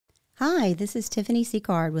Hi, this is Tiffany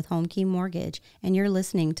Sicard with HomeKey Mortgage, and you're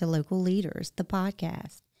listening to Local Leaders, the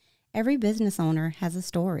podcast. Every business owner has a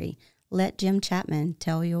story. Let Jim Chapman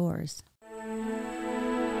tell yours.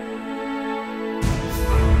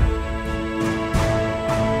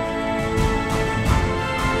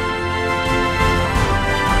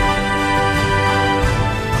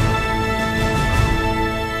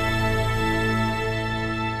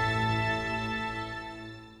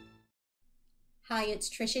 Hi, it's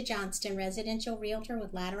Tricia Johnston, residential realtor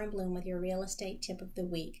with Blum with your real estate tip of the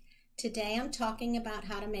week. Today I'm talking about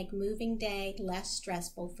how to make moving day less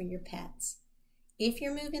stressful for your pets. If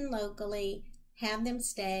you're moving locally, have them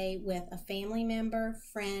stay with a family member,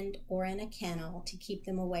 friend, or in a kennel to keep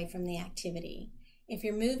them away from the activity. If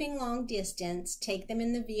you're moving long distance, take them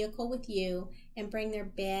in the vehicle with you and bring their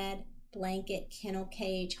bed, blanket, kennel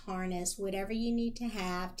cage, harness, whatever you need to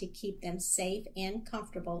have to keep them safe and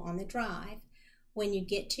comfortable on the drive. When you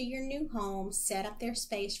get to your new home, set up their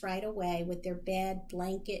space right away with their bed,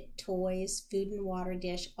 blanket, toys, food and water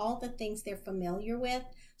dish, all the things they're familiar with,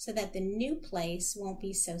 so that the new place won't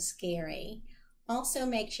be so scary. Also,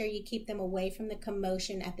 make sure you keep them away from the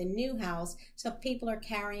commotion at the new house, so if people are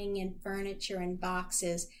carrying in furniture and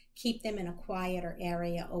boxes, keep them in a quieter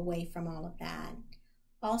area away from all of that.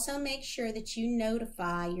 Also, make sure that you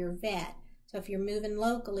notify your vet. So if you're moving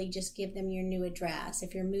locally, just give them your new address.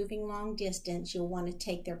 If you're moving long distance, you'll want to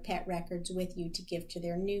take their pet records with you to give to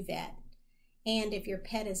their new vet. And if your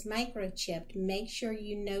pet is microchipped, make sure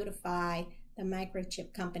you notify the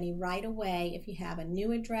microchip company right away if you have a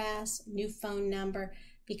new address, new phone number,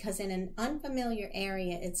 because in an unfamiliar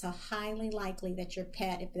area, it's highly likely that your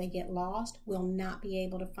pet, if they get lost, will not be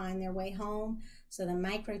able to find their way home. So the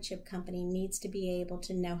microchip company needs to be able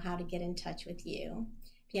to know how to get in touch with you.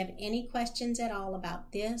 If you have any questions at all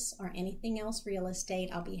about this or anything else real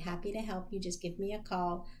estate, I'll be happy to help you. Just give me a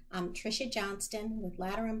call. I'm Tricia Johnston with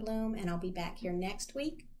Blum, and I'll be back here next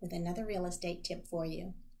week with another real estate tip for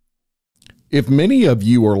you. If many of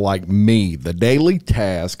you are like me, the daily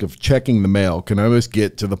task of checking the mail can almost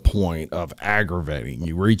get to the point of aggravating.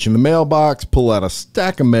 You reach in the mailbox, pull out a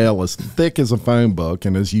stack of mail as thick as a phone book,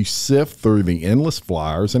 and as you sift through the endless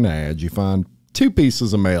flyers and ads, you find two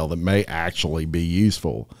pieces of mail that may actually be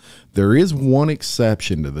useful. There is one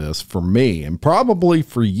exception to this for me and probably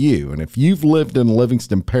for you. And if you've lived in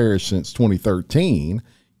Livingston Parish since 2013,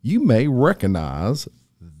 you may recognize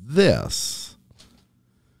this.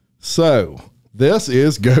 So this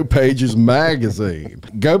is Go Pages magazine.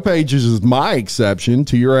 Go Pages is my exception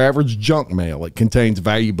to your average junk mail. It contains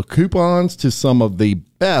valuable coupons to some of the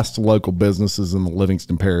best local businesses in the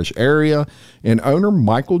Livingston Parish area, and owner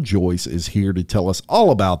Michael Joyce is here to tell us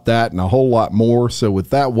all about that and a whole lot more. So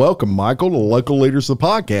with that, welcome, Michael, to Local Leaders, the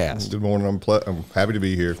podcast. Good morning. I'm happy to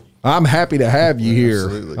be here. I'm happy to have you here.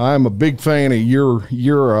 Absolutely. I'm a big fan of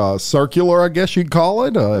your circular, I guess you'd call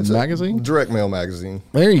it, magazine? Direct mail magazine.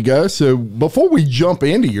 There you go. So before we jump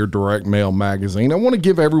into your direct mail magazine, I want to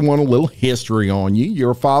give everyone a little history on you.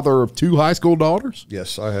 You're a father of two high school daughters?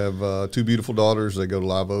 Yes, I have two beautiful daughters. They go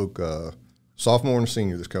to Live Oak, sophomore and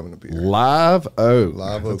senior that's coming up here. Live Oak.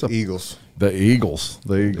 Live Oak Eagles. The Eagles.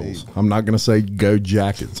 I'm not going to say Go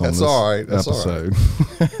Jackets on this episode.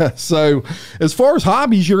 All right. So as far as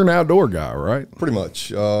hobbies, you're an outdoor guy, right? Pretty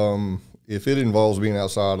much. If it involves being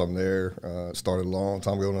outside, I'm there. It started a long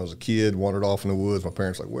time ago when I was a kid, wandered off in the woods. My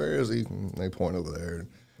parents were like, where is he? And they point over there.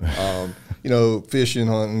 Fishing,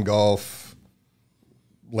 hunting, golf,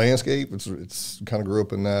 landscape. It's kind of grew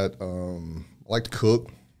up in that. I like to cook.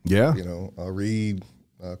 Yeah. I read,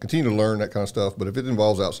 continue to learn that kind of stuff. But if it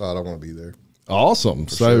involves outside, I want to be there. Awesome.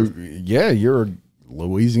 So, sure. Yeah, you're a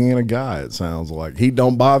Louisiana guy, it sounds like. Heat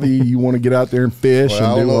don't bother you. You want to get out there and fish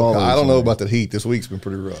and do all that. I don't know about the heat. This week's been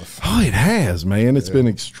pretty rough. Oh, it has, man. It's been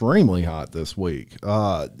extremely hot this week.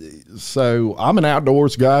 So I'm an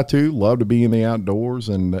outdoors guy, too. Love to be in the outdoors,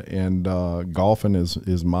 and golfing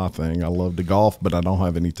is my thing. I love to golf, but I don't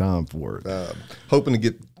have any time for it. Hoping to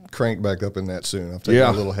get cranked back up in that soon. I've taken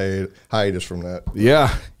a little hiatus from that.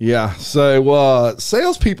 Yeah. So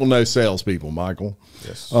salespeople know salespeople, Michael.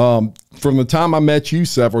 Yes. From the time I met you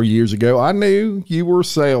several years ago, I knew you were a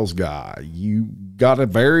sales guy. You got a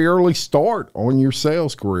very early start on your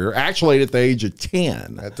sales career, actually at the age of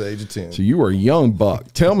 10. At the age of 10. So you were a young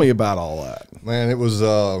buck. Tell me about all that. Man, it was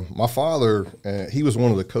my father. He was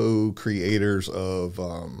one of the co-creators of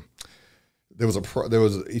there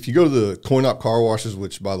was if you go to the coin-op car washes,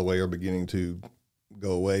 which by the way are beginning to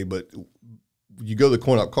go away, but you go to the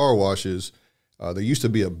coin-op car washes, there used to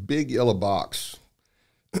be a big yellow box,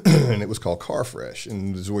 and it was called Car Fresh,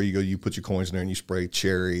 and this is where you go. You put your coins in there and you spray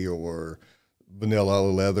cherry or vanilla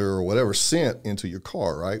leather or whatever scent into your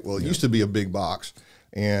car, right? Well, it used to be a big box.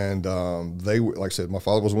 And they were, like I said, my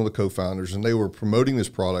father was one of the co-founders, and they were promoting this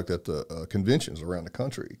product at the conventions around the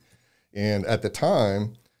country. And at the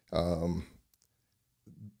time,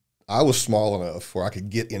 I was small enough where I could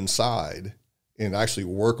get inside and actually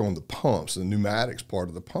work on the pumps, the pneumatics part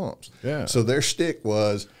of the pumps. Yeah. So their shtick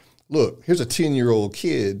was, look, here's a 10-year-old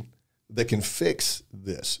kid that can fix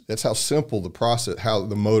this. That's how simple the process, how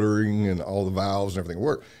the motoring and all the valves and everything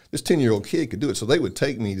work. This 10-year-old kid could do it. So they would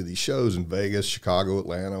take me to these shows in Vegas, Chicago,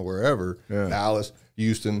 Atlanta, wherever, Dallas,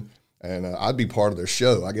 Houston, and I'd be part of their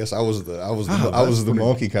show. I guess I was the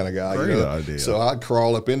monkey kind of guy. Great idea. So I'd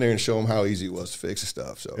crawl up in there and show them how easy it was to fix the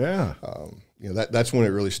stuff. So that's when it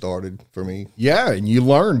really started for me. Yeah, and you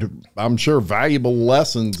learned, I'm sure, valuable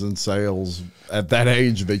lessons in sales at that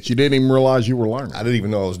age that you didn't even realize you were learning. I didn't even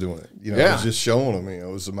know I was doing it. I was just showing them. It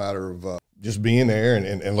was a matter of just being there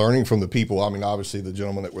and learning from the people. I mean, obviously the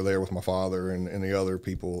gentlemen that were there with my father and the other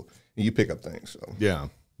people, you pick up things. So.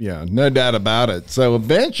 Yeah, no doubt about it. So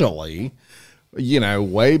eventually,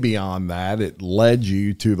 way beyond that, it led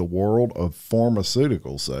you to the world of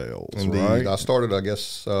pharmaceutical sales. Indeed. Right? I started, I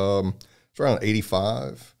guess, it's around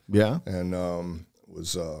 85. Yeah, and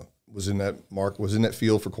was in that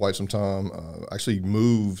field for quite some time. Actually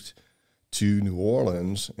moved to New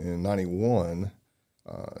Orleans in '91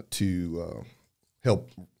 to help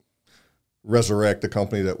resurrect the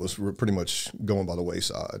company that was pretty much going by the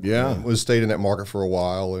wayside. Yeah, stayed in that market for a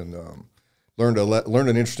while and learned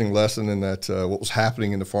an interesting lesson in that what was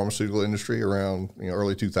happening in the pharmaceutical industry around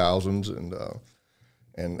early 2000s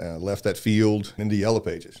and left that field into Yellow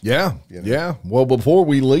Pages. Yeah, yeah. Well, before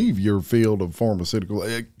we leave your field of pharmaceutical,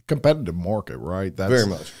 competitive market, right? That's very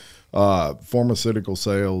much. Pharmaceutical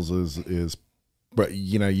sales is. But,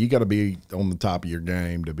 you got to be on the top of your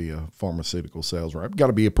game to be a pharmaceutical sales rep. Got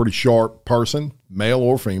to be a pretty sharp person, male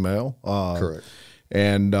or female. Correct.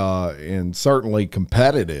 And certainly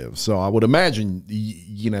competitive. So I would imagine,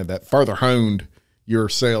 that further honed your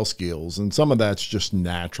sales skills. And some of that's just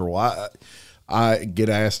natural. I get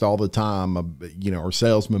asked all the time, are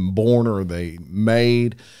salesmen born or are they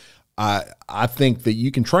made? I think that you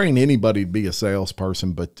can train anybody to be a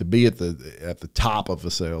salesperson, but to be at the top of a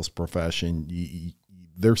sales profession,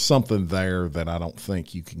 there's something there that I don't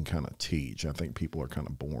think you can kind of teach. I think people are kind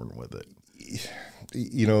of born with it.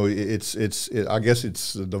 I guess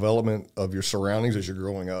it's the development of your surroundings as you're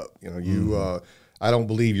growing up. I don't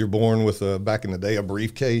believe you're born with back in the day, a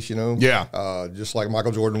briefcase, Yeah. Just like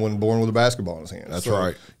Michael Jordan wasn't born with a basketball in his hand. That's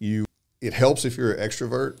right. It helps if you're an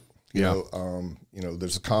extrovert. Yeah.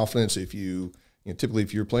 There's a confidence typically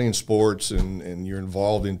if you're playing sports and you're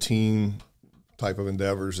involved in team type of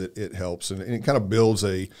endeavors, it helps and it kind of builds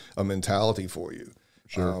a mentality for you.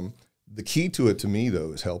 Sure. The key to it to me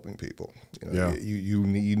though is helping people. You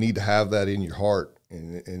need to have that in your heart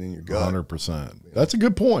and in your gut. 100%. That's a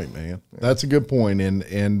good point, man. Yeah. That's a good point.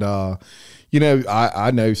 And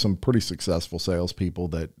I know some pretty successful salespeople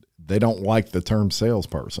that they don't like the term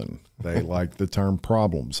salesperson. They like the term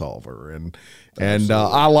problem solver. And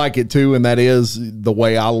I like it too. And that is the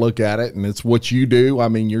way I look at it. And it's what you do. I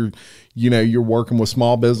mean, you're working with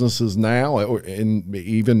small businesses now and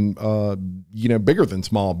even, bigger than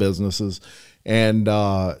small businesses.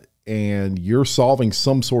 And you're solving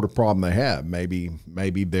some sort of problem they have.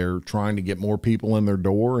 Maybe they're trying to get more people in their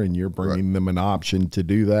door and you're bringing them an option to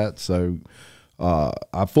do that. So,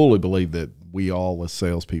 I fully believe that we all as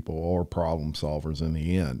salespeople are problem solvers in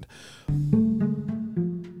the end.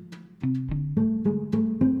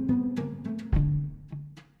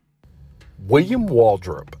 William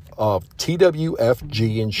Waldrep of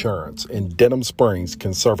TWFG Insurance in Denham Springs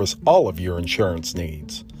can service all of your insurance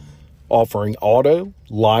needs. Offering auto,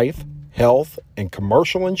 life, health, and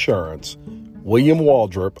commercial insurance, William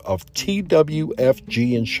Waldrep of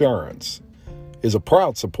TWFG Insurance is a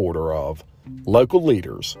proud supporter of Local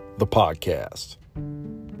Leaders, the podcast.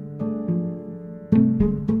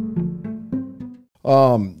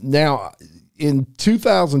 Now, in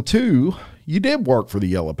 2002, you did work for the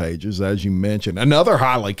Yellow Pages, as you mentioned, another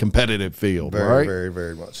highly competitive field, very, right? Very,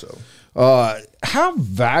 very much so. How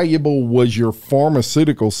valuable was your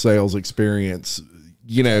pharmaceutical sales experience,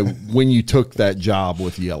 when you took that job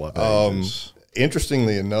with Yellow Pages?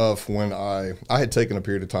 Interestingly enough, when I had taken a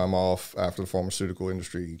period of time off after the pharmaceutical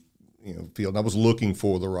industry, field, and I was looking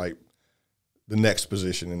for the next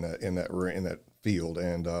position in that field,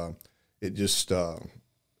 and it just,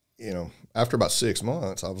 after about 6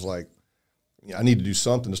 months, I was like, I need to do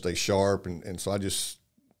something to stay sharp, and so I just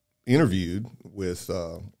interviewed with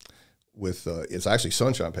with it's actually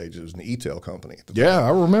Sunshine Pages. It was an e-tail company at the Yeah, I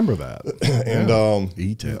remember that. and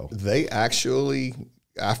e-tail. They actually,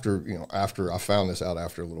 after I found this out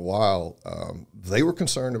after a little while, they were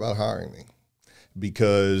concerned about hiring me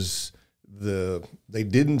because they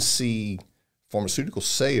didn't see pharmaceutical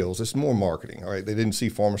sales. It's more marketing, all right? They didn't see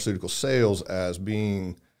pharmaceutical sales as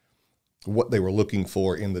being what they were looking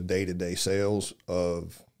for in the day-to-day sales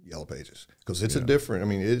of Yellow Pages, because it's a different. I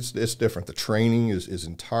mean, it's different. The training is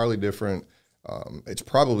entirely different. It's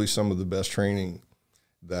probably some of the best training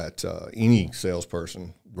that any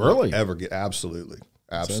salesperson will ever get. Absolutely.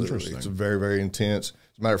 It's very, very intense.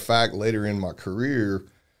 As a matter of fact, later in my career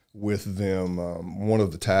with them, one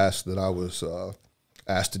of the tasks that I was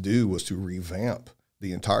asked to do was to revamp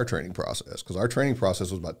the entire training process, because our training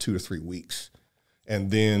process was about 2 to 3 weeks,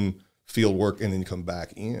 and then field work, and then come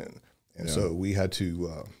back in. And so we had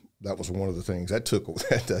to. That was one of the things that took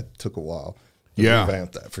a while. To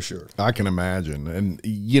revamp that for sure. I can imagine, and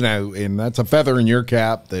and that's a feather in your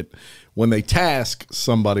cap that when they task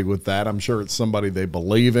somebody with that, I'm sure it's somebody they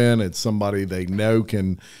believe in. It's somebody they know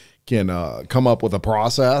can come up with a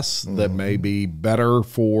process that may be better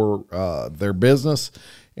for their business.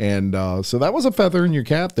 And so that was a feather in your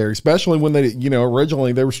cap there, especially when they,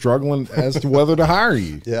 originally they were struggling as to whether to hire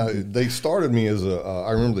you. Yeah, they started me as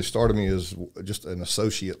I remember they started me as just an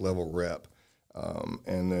associate level rep.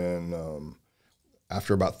 And then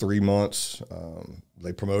after about 3 months,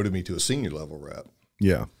 they promoted me to a senior level rep.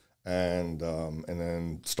 Yeah. And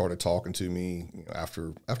then started talking to me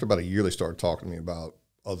after about a year. They started talking to me about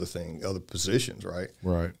other positions, right?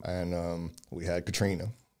 Right. And we had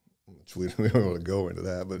Katrina, which we don't want to go into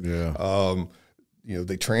that, but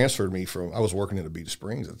they transferred me from. I was working in Abita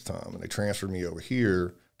Springs at the time, and they transferred me over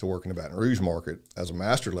here to work in the Baton Rouge market as a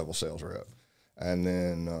master level sales rep. And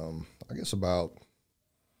then I guess about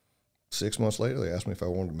 6 months later, they asked me if I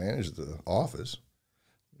wanted to manage the office.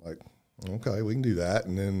 Like, okay, we can do that.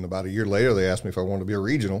 And then about a year later, they asked me if I wanted to be a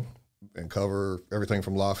regional and cover everything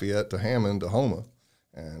from Lafayette to Hammond to Houma.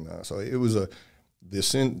 And so it was the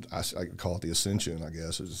ascent. I could call it the ascension. I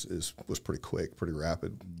guess was pretty quick, pretty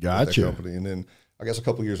rapid. Gotcha. With that company. And then I guess a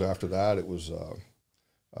couple of years after that, it was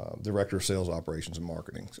director of sales operations and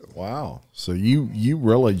marketing. So wow. So you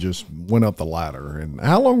really just went up the ladder. And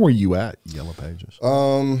how long were you at Yellow Pages?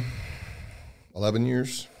 11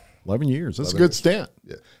 years. 11 years. That's a good stint.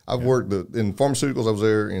 Yeah. I've worked in pharmaceuticals. I was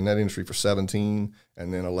there in that industry for 17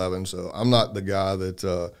 and then 11. So I'm not the guy that,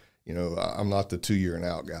 I'm not the 2-year and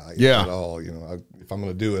out guy at all. If I'm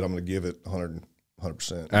going to do it, I'm going to give it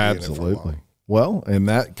 100%. Absolutely. Well, and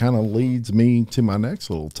that kind of leads me to my next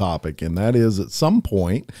little topic, and that is at some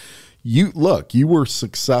point, you were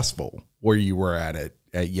successful where you were at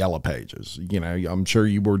Yellow Pages. I'm sure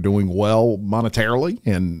you were doing well monetarily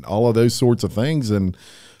and all of those sorts of things. And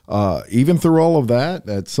even through all of that,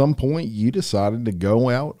 at some point you decided to go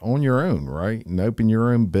out on your own, right? And open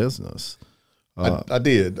your own business. I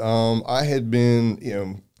did. I had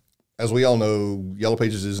been, as we all know, Yellow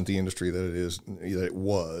Pages isn't the industry that it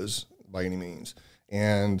was by any means.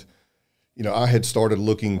 And, I had started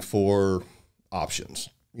looking for options.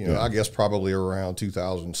 I guess probably around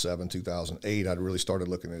 2007, 2008, I'd really started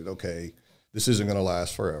looking at, okay, this isn't going to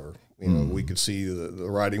last forever. We could see the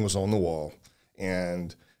writing was on the wall.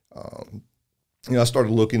 And, I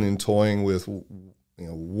started looking and toying with,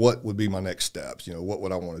 what would be my next steps? What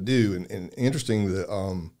would I want to do? And interesting that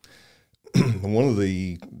one of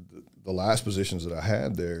the last positions that I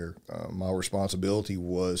had there, my responsibility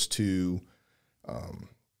was to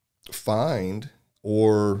find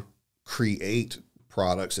or create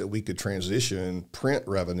products that we could transition print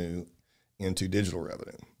revenue into digital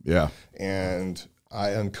revenue. Yeah. And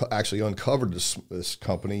I actually uncovered this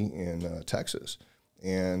company in Texas,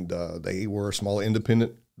 and they were a small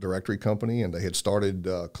independent directory company, and they had started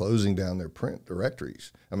closing down their print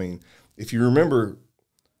directories. I mean, if you remember,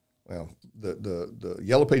 well, the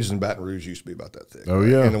Yellow Pages in Baton Rouge used to be about that thick. Oh,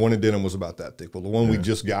 yeah. And the one in Denham was about that thick. Well, the one we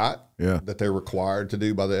just got that they're required to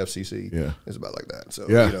do by the FCC is about like that. So,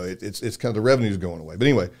 it's kind of the revenue's going away. But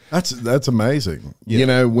anyway. That's amazing.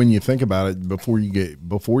 Yeah. When you think about it, before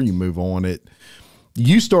you move on,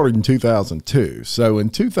 you started in 2002. So in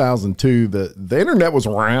 2002, the internet was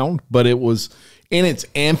around, but it was in its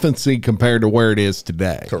infancy compared to where it is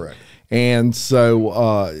today. Correct. And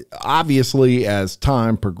so, obviously, as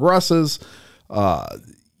time progresses,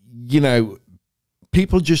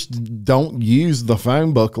 people just don't use the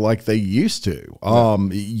phone book like they used to.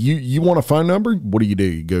 You want a phone number? What do?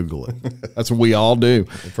 You Google it. That's what we all do.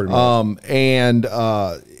 Pretty much. And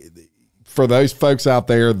for those folks out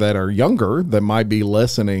there that are younger that might be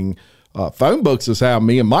listening, phone books is how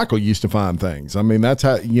me and Michael used to find things. I mean, that's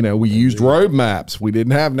how, we used road maps. We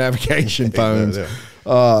didn't have navigation phones.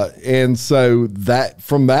 And so that,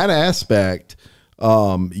 from that aspect,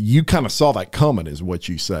 you kind of saw that coming, is what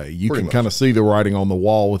you say. You can kind of see the writing on the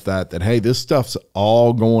wall with that, hey, this stuff's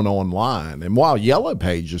all going online. And while Yellow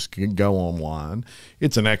Pages can go online,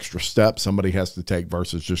 it's an extra step somebody has to take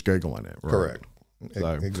versus just Googling it. Right? Correct.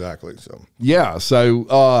 So, exactly. So yeah.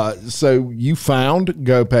 So you found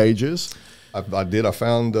Go Pages. I did. I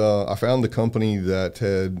found the company that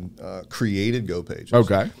had created Go Pages.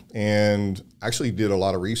 Okay. And actually did a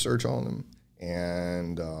lot of research on them,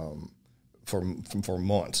 and for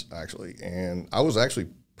months actually. And I was actually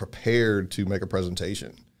prepared to make a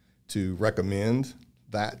presentation to recommend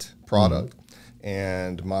that product.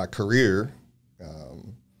 And my career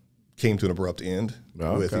came to an abrupt end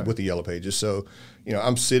with the Yellow Pages. So,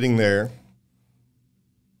 I'm sitting there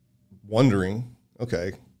wondering,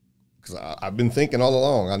 okay, because I've been thinking all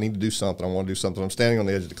along, I need to do something. I want to do something. I'm standing on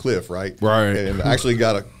the edge of the cliff, right? Right. And I actually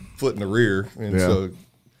got a foot in the rear, and so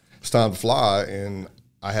it's time to fly. And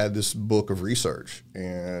I had this book of research,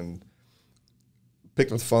 and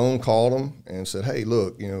picked up the phone, called them, and said, hey,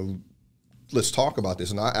 look, let's talk about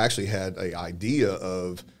this. And I actually had an idea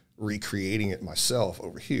of recreating it myself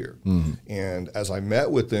over here. And as I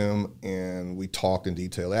met with them and we talked in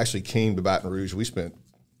detail, they actually came to Baton Rouge. We spent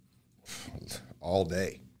all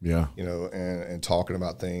day, and talking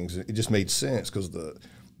about things. It just made sense because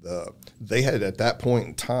they had, at that point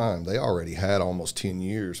in time, they already had almost 10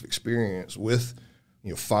 years of experience with,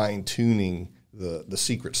 fine tuning the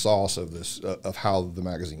secret sauce of this, of how the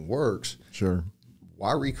magazine works. Sure.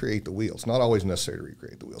 Why recreate the wheel? It's not always necessary to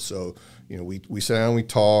recreate the wheel. So, we sat down, we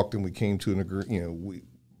talked, and we came to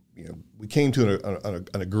we came to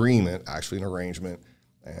an agreement, actually an arrangement,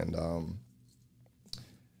 and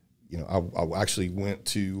I actually went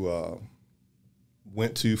to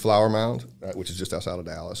Flower Mound, which is just outside of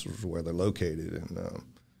Dallas, which is where they're located, and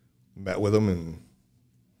met with them and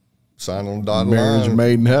signed on the dotted line. Marriage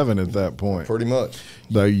made in heaven at that point. Pretty much.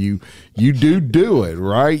 Though you do it,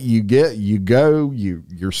 right?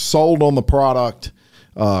 You're sold on the product,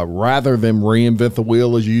 rather than reinvent the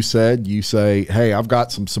wheel, as you said. You say, hey, I've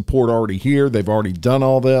got some support already here. They've already done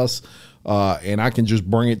all this, and I can just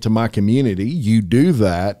bring it to my community. You do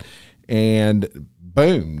that, and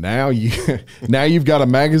boom, now you've got a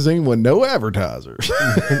magazine with no advertisers.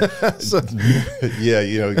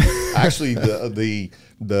 Actually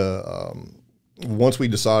the once we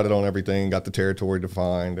decided on everything, got the territory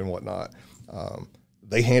defined and whatnot,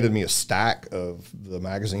 they handed me a stack of the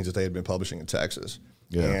magazines that they had been publishing in Texas.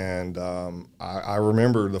 Yeah. And I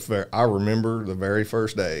remember the very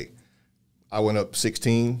first day I went up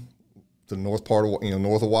 16 to the north part of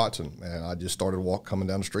north of Watson, and I just started walking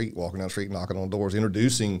down the street, knocking on doors,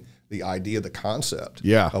 introducing the idea, the concept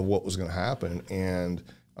of what was going to happen. And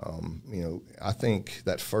I think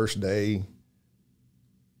that first day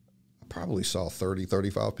I probably saw 30,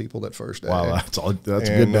 35 people that first day. Wow, that's a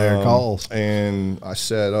good day of calls. And I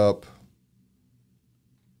set up.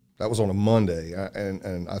 That was on a Monday,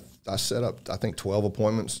 and I set up, I think, 12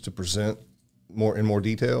 appointments to present in more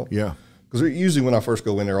detail. Yeah. Because usually when I first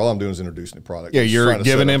go in there, all I'm doing is introducing the product. Yeah, you're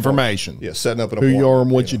giving information. Yeah, setting up an appointment. Who you are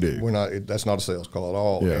and what you do. We're not. That's not a sales call at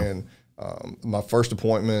all. Yeah. And my first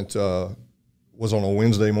appointment was on a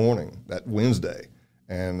Wednesday morning. That Wednesday,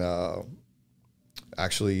 and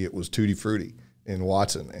actually it was Tutti Frutti in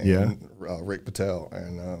Watson and Rick Patel,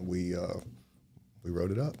 and we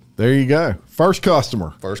wrote it up. There you go. First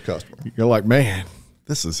customer. You're like, man,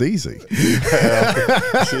 this is easy.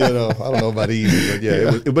 I don't know about easy,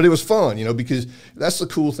 but it was fun, because that's the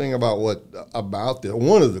cool thing about one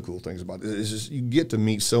of the cool things about it is just you get to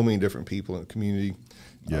meet so many different people in the community,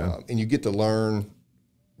 and you get to learn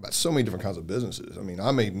about so many different kinds of businesses. I mean,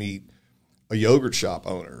 I may meet a yogurt shop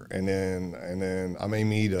owner, and then I may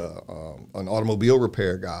meet an automobile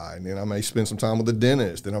repair guy, and then I may spend some time with a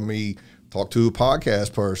dentist, then I may talk to a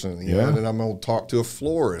podcast person, and then I'm going to talk to a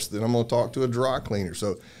florist, then I'm going to talk to a dry cleaner.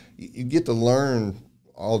 So you get to learn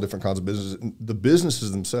all different kinds of businesses, the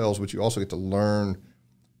businesses themselves, but you also get to learn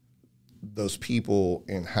those people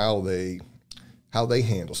and how they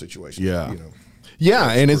handle situations. Yeah.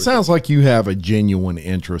 Yeah, and it sounds like you have a genuine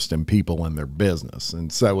interest in people and their business, and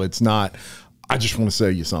so it's not, I just want to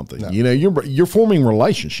sell you something. No. You're forming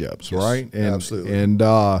relationships, right? And, absolutely.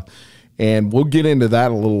 And we'll get into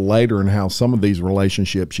that a little later and how some of these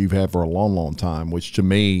relationships you've had for a long, long time, which to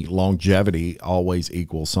me, longevity always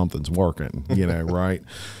equals something's working, right?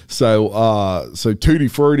 So Tutti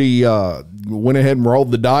Frutti went ahead and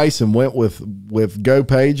rolled the dice and went with Go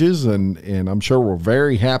Pages, and I'm sure we're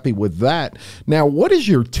very happy with that. Now, what is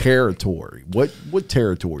your territory? What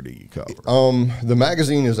territory do you cover? The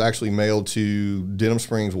magazine is actually mailed to Denham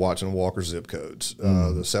Springs, Watson, Walker zip codes,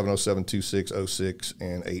 the 707, 2606,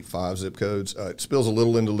 and 85 zip codes. It spills a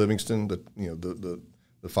little into Livingston, the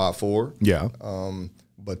 5-4. Yeah.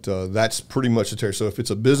 But that's pretty much the territory. So if it's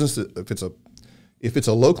a business, if it's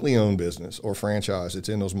a locally owned business or franchise, it's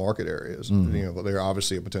in those market areas. They're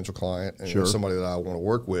obviously a potential client and somebody that I want to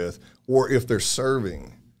work with, or if they're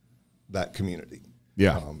serving that community.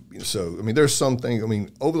 Yeah. So there's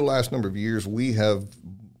something. Over the last number of years, we have,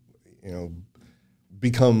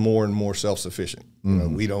 become more and more self-sufficient.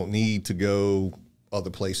 We don't need to go other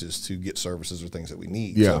places to get services or things that we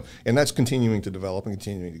need. Yeah. So, and that's continuing to develop and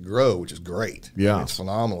continuing to grow, which is great. Yeah. It's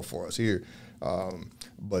phenomenal for us here.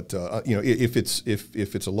 But if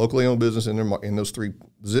it's a locally owned business in those 3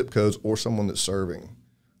 zip codes, or someone that's serving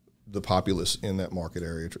the populace in that market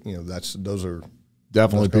area, those are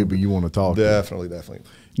definitely people you want to talk to. Definitely.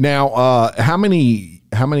 Now, how many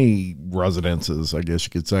residences, I guess you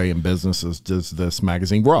could say, and businesses does this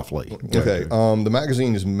magazine roughly? Okay. The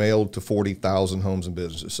magazine is mailed to 40,000 homes and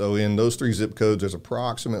businesses. So in those 3 zip codes, there's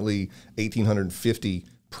approximately 1,850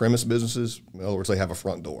 premise businesses. In other words, they have a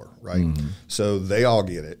front door, right? So they all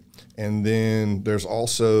get it. And then there's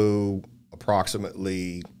also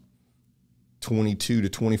approximately 2,200 to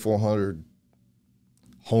 2,400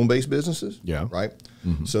 home-based businesses, right?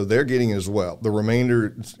 So they're getting it as well. The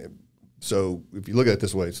remainder, so if you look at it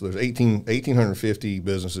this way, so there's 1,850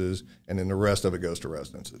 businesses, and then the rest of it goes to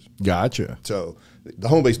residences. Gotcha. So the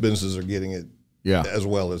home-based businesses are getting it as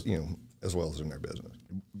well as in their business.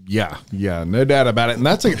 Yeah, no doubt about it. And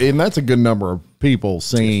that's a good number of people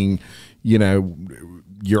seeing,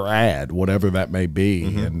 your ad, whatever that may be,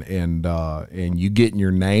 and you getting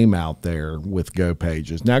your name out there with Go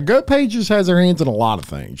Pages. Now, Go Pages has their hands in a lot of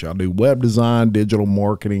things. Y'all do web design, digital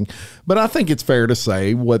marketing, but I think it's fair to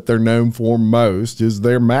say what they're known for most is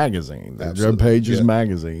their magazine, their Go Pages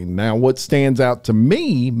magazine. Now, what stands out to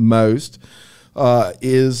me most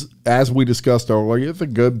is, as we discussed earlier, the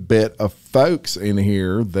good bit of folks in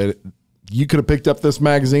here that you could have picked up this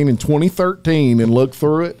magazine in 2013 and looked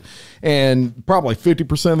through it, and probably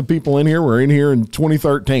 50% of the people in here were in here in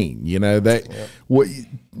 2013.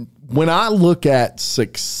 When I look at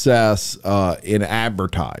success in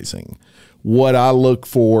advertising, what I look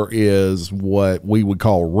for is what we would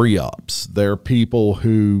call re-ups. They're people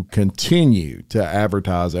who continue to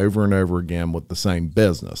advertise over and over again with the same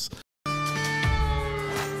business.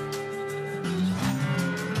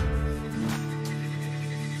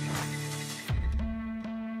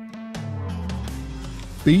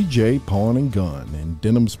 BJ Pawn and Gun in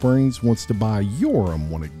Denham Springs wants to buy your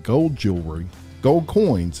unwanted gold jewelry, gold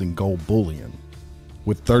coins, and gold bullion.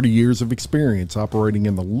 With 30 years of experience operating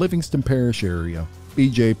in the Livingston Parish area,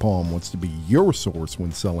 BJ Pawn wants to be your source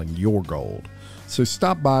when selling your gold. So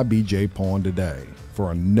stop by BJ Pawn today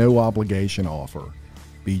for a no-obligation offer.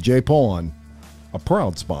 BJ Pawn, a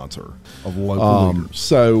proud sponsor of Local Leaders.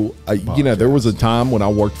 So, there was a time when I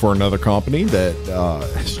worked for another company that,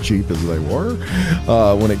 as cheap as they were,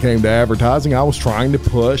 when it came to advertising, I was trying to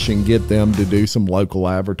push and get them to do some local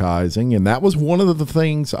advertising. And that was one of the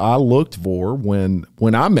things I looked for when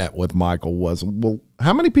I met with Michael was, well,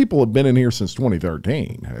 how many people have been in here since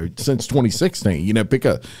 2013, since 2016? Pick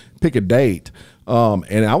a date.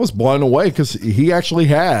 And I was blown away because he actually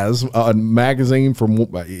has a magazine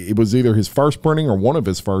it was either his first printing or one of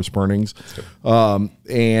his first printings.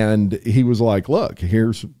 And he was like, look,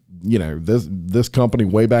 here's, this company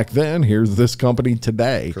way back then, here's this company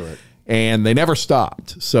today. Correct. And they never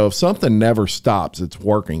stopped. So if something never stops, it's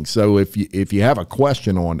working. So if you have a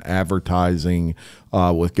question on advertising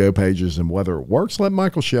with Go Pages and whether it works, let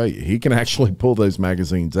Michael show you. He can actually pull those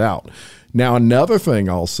magazines out. Now, another thing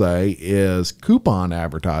I'll say is coupon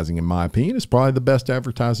advertising, in my opinion, is probably the best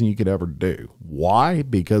advertising you could ever do. Why?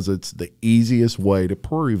 Because it's the easiest way to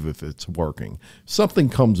prove if it's working. Something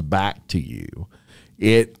comes back to you.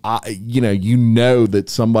 You know that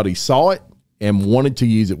somebody saw it and wanted to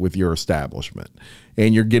use it with your establishment,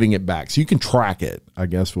 and you're getting it back. So you can track it, I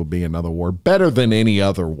guess would be another word, better than any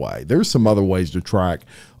other way. There's some other ways to track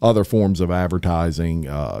other forms of advertising,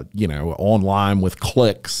 online with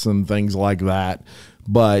clicks and things like that.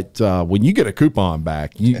 But when you get a coupon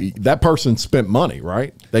back, that person spent money,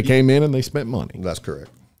 right? They came in and they spent money. That's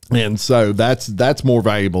correct. And so that's more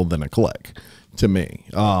valuable than a click to me.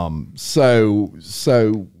 So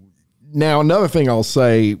now another thing I'll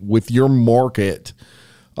say with your market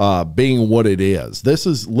being what it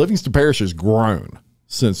is, Livingston Parish has grown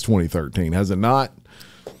since 2013, has it not?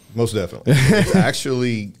 Most definitely. It's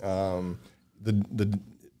actually the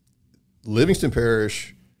Livingston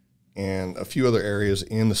Parish and a few other areas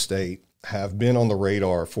in the state have been on the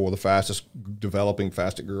radar for the fastest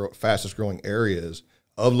growing areas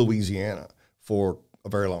of Louisiana for a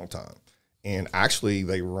very long time. And actually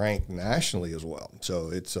they rank nationally as well. So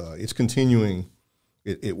it's continuing.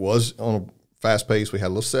 It was on a fast pace. We had a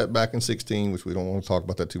little setback in 16, which we don't want to talk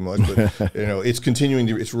about that too much, but it's continuing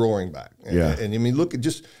it's roaring back. And, and I mean,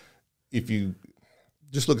 if you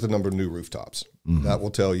just look at the number of new rooftops, that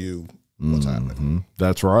will tell you what's happening.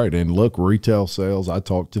 That's right. And look, retail sales, I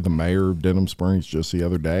talked to the mayor of Denham Springs just the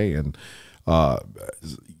other day, and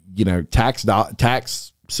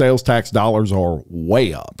sales tax dollars are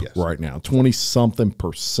way up right now,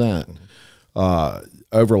 20-something%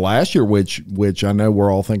 over last year, which I know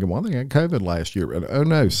we're all thinking, well, they had COVID last year. But, oh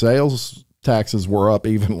no, sales taxes were up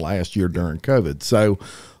even last year during COVID. So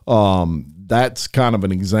that's kind of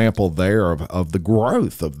an example there of the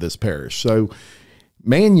growth of this parish. So,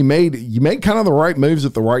 man, you made kind of the right moves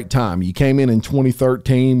at the right time. You came in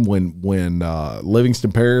 2013 when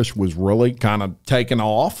Livingston Parish was really kind of taking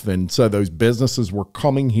off, and so those businesses were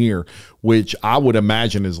coming here, which I would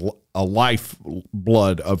imagine is a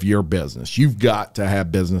lifeblood of your business. You've got to have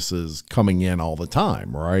businesses coming in all the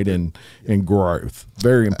time, right? And growth,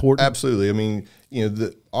 very important. Absolutely. I mean,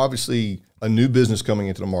 obviously a new business coming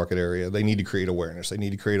into the market area, they need to create awareness. They need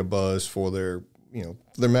to create a buzz for their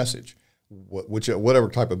message, whatever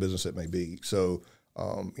type of business it may be. So,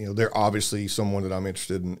 they're obviously someone that I'm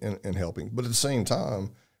interested in helping. But at the same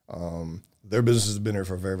time, their business has been here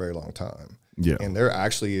for a very, very long time. Yeah. And they're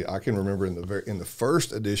actually, I can remember in the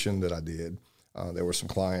first edition that I did, there were some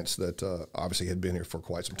clients that obviously had been here for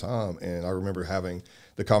quite some time. And I remember having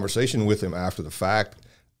the conversation with them after the fact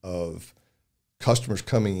of customers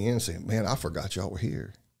coming in saying, man, I forgot y'all were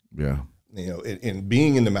here. Yeah. And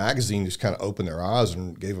being in the magazine just kind of opened their eyes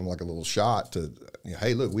and gave them like a little shot to,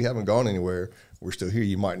 hey, look, we haven't gone anywhere. We're still here.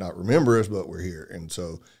 You might not remember us, but we're here. And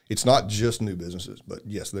so it's not just new businesses, but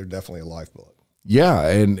yes, they're definitely a lifeblood. Yeah,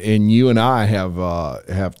 and you and I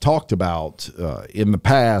have talked about in the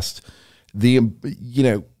past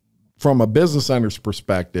from a business owner's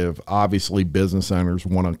perspective, obviously business owners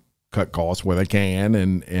want to cut costs where they can,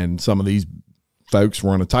 and some of these folks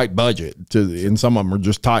run a tight budget and some of them are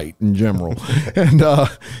just tight in general.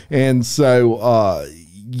 and so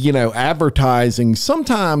advertising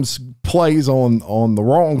sometimes plays on the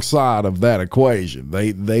wrong side of that equation.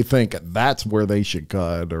 They think that's where they should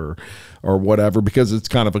cut or whatever, because it's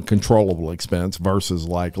kind of a controllable expense versus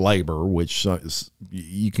like labor, which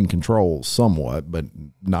you can control somewhat, but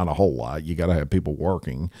not a whole lot. You got to have people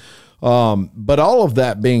working. But all of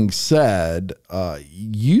that being said,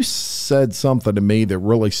 you said something to me that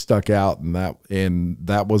really stuck out, and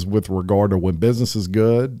that was with regard to when business is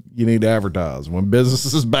good, you need to advertise. When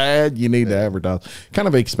business is bad, you need to advertise. Kind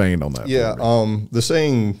of expand on that. Yeah. The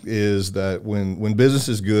saying is that when business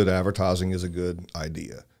is good, advertising is a good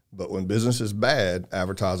idea. But when business is bad,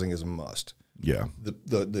 advertising is a must. Yeah.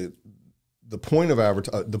 The point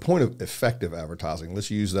of effective advertising,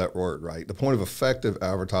 let's use that word, right? The point of effective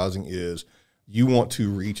advertising is you want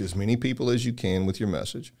to reach as many people as you can with your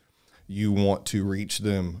message. You want to reach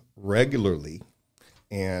them regularly,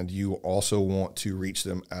 and you also want to reach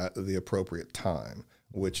them at the appropriate time,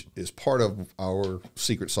 which is part of our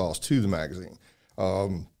secret sauce to the magazine.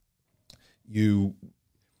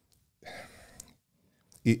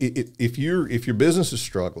 If your business is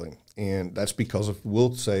struggling, and that's because of,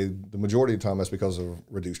 we'll say the majority of the time that's because of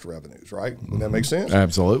reduced revenues, right? Does that make sense?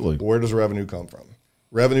 Absolutely. Where does revenue come from?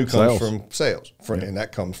 Revenue comes from sales, and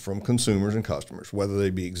that comes from consumers and customers, whether they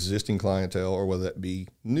be existing clientele or whether that be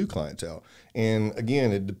new clientele. And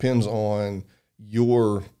again, it depends on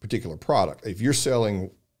your particular product. If you're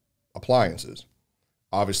selling appliances,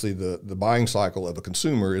 obviously the buying cycle of a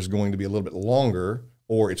consumer is going to be a little bit longer,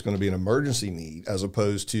 or it's going to be an emergency need as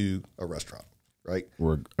opposed to a restaurant, right?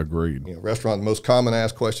 We're agreed. Restaurant, the most common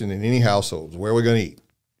asked question in any household is, where are we going to eat?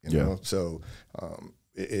 You know? So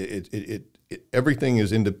everything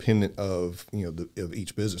is independent of, of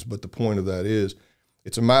each business. But the point of that is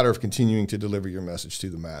it's a matter of continuing to deliver your message to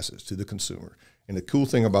the masses, to the consumer. And the cool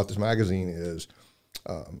thing about this magazine is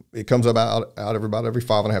it comes out about every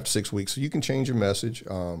 5.5 to 6 weeks. So you can change your message.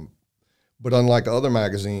 But unlike other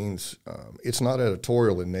magazines, it's not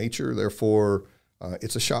editorial in nature. Therefore,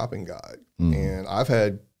 it's a shopping guide. And I've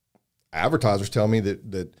had advertisers tell me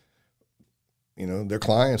that their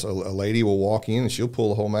clients, a lady will walk in and she'll pull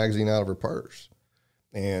the whole magazine out of her purse.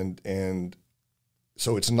 And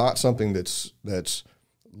so it's not something that's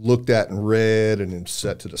looked at and read and then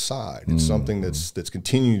set to the side. It's something that's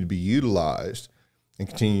continuing to be utilized and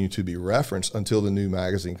continue to be referenced until the new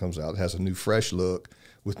magazine comes out. It has a new, fresh look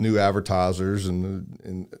with new advertisers and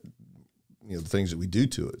the things that we do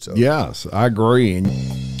to it. So yes, I agree.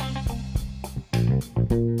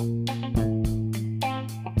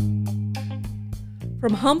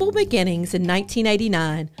 From humble beginnings in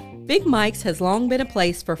 1989, Big Mike's has long been a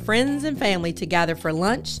place for friends and family to gather for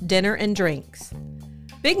lunch, dinner, and drinks.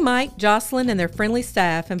 Big Mike, Jocelyn, and their friendly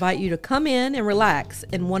staff invite you to come in and relax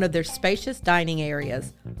in one of their spacious dining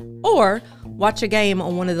areas, or watch a game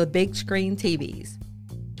on one of the big screen TVs.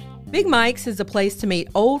 Big Mike's is a place to meet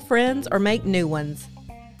old friends or make new ones.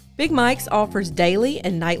 Big Mike's offers daily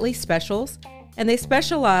and nightly specials, and they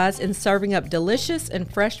specialize in serving up delicious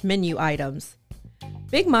and fresh menu items.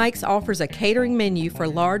 Big Mike's offers a catering menu for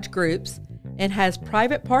large groups and has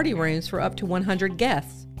private party rooms for up to 100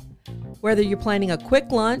 guests. Whether you're planning a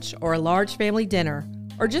quick lunch or a large family dinner,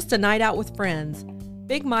 or just a night out with friends,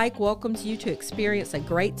 Big Mike welcomes you to experience a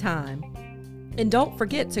great time. And don't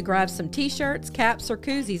forget to grab some t-shirts, caps, or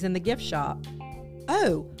koozies in the gift shop.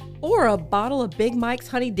 Oh, or a bottle of Big Mike's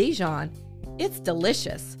Honey Dijon. It's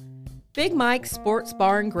delicious. Big Mike's Sports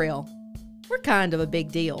Bar and Grill. We're kind of a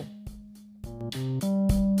big deal.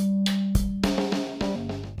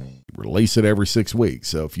 Release it every 6 weeks.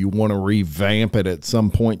 So if you want to revamp it at some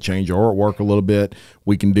point, change your artwork a little bit,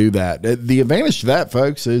 we can do that. The advantage to that,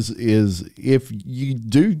 folks, is if you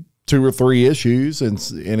do 2 or 3 issues and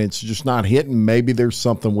it's just not hitting, maybe there's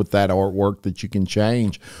something with that artwork that you can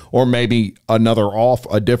change, or maybe a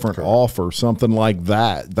different offer, something like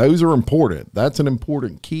that. Those are important. That's an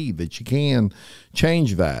important key, that you can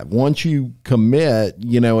change that. Once you commit,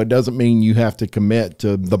 it doesn't mean you have to commit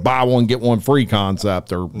to the buy one get one free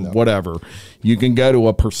concept or whatever. You can go to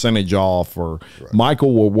a percentage off, or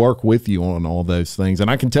Michael will work with you on all those things.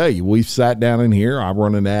 And I can tell you, we've sat down in here. I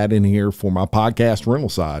run an ad in here for my podcast rental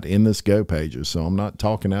side in this Go pages, so I'm not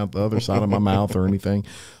talking out the other side of my mouth or anything.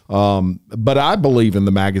 But I believe in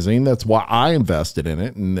the magazine. That's why I invested in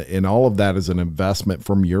it, and all of that is an investment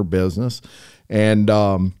from your business. And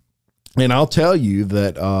I'll tell you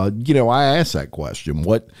that, I asked that question,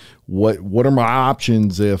 what are my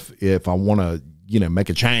options if I want to, make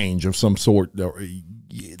a change of some sort?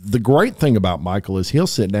 The great thing about Michael is he'll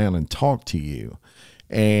sit down and talk to you,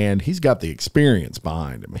 and he's got the experience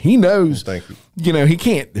behind him. He knows, Thank you. He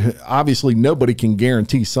can't, obviously nobody can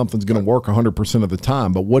guarantee something's going to work 100% of the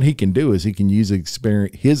time, but what he can do is he can use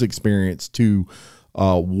his experience to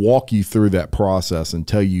walk you through that process and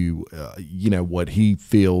tell you, what he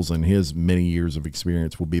feels in his many years of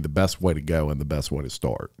experience will be the best way to go and the best way to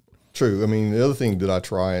start. True. I mean, the other thing that I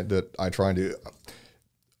try and do,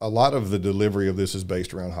 a lot of the delivery of this is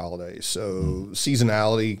based around holidays. So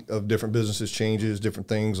seasonality of different businesses changes, different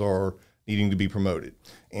things are needing to be promoted.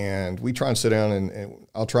 And we try and sit down and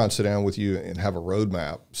I'll try and sit down with you and have a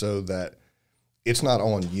roadmap so that it's not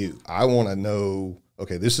on you. I want to know,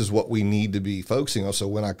 okay, this is what we need to be focusing on. So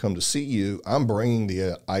when I come to see you, I'm bringing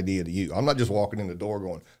the idea to you. I'm not just walking in the door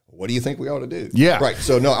going, what do you think we ought to do? Yeah. Right.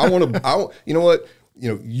 So no, you know what?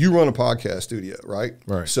 You run a podcast studio, right?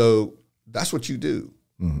 Right. So that's what you do.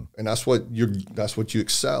 Mm-hmm. And that's what you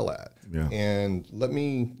excel at. Yeah. And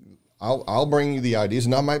I'll bring you the ideas,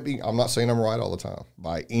 and I'm not saying I'm right all the time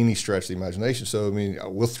by any stretch of the imagination. So,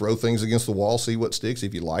 we'll throw things against the wall, see what sticks.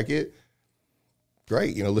 If you like it,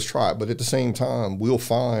 great, let's try it. But at the same time, we'll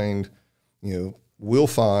find things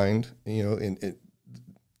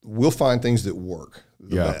that work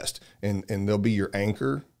the best. And they'll be your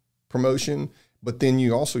anchor promotion, but then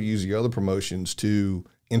you also use the other promotions to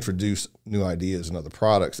introduce new ideas and other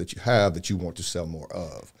products that you have that you want to sell more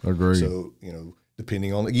of. Agreed. So,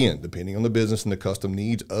 depending on the business and the custom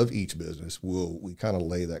needs of each business, we kind of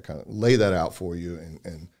lay that out for you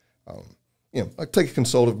and I take a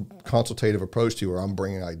consultative approach to where I'm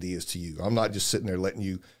bringing ideas to you. I'm not just sitting there letting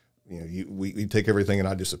you, we take everything and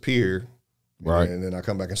I disappear, right? And then I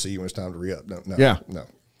come back and see you when it's time to re-up. No.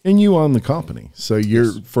 And you own the company, so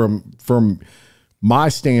you're from my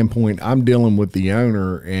standpoint, I'm dealing with the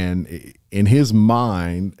owner, and in his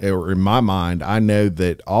mind, or in my mind, I know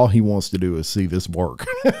that all he wants to do is see this work.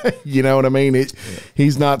 You know what I mean?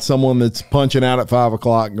 He's not someone that's punching out at 5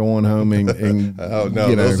 o'clock, going home and oh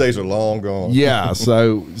no, those days are long gone. Yeah,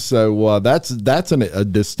 so that's a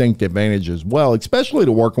distinct advantage as well, especially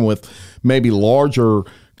to working with maybe larger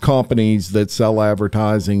companies that sell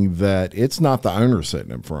advertising that it's not the owner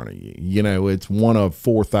sitting in front of you. You know, it's one of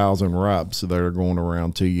 4,000 reps that are going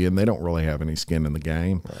around to you, and they don't really have any skin in the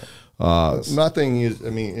game. Right. My thing is, I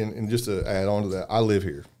mean, and just to add on to that, I live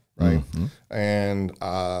here, right? And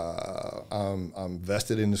I'm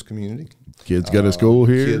vested in this community. Kids go to school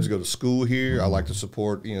here. Kids go to school here. I like to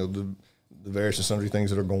support, you know, the various and sundry things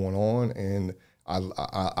that are going on, and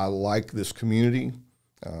I like this community.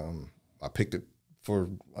 I picked it for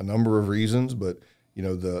a number of reasons, but you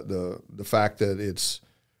know, the fact that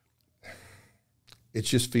it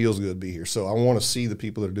just feels good to be here. So I want to see the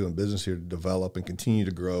people that are doing business here develop and continue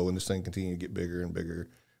to grow, and this thing continue to get bigger and bigger.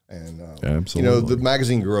 And absolutely, you know, the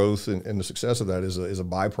magazine growth and the success of that is a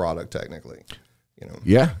byproduct, technically. You know.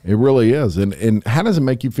 Yeah, it really is. And how does it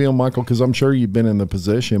make you feel, Michael? Because I'm sure you've been in the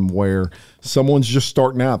position where someone's just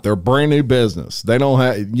starting out. They're a brand new business. They don't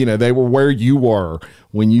have, you know, they were where you were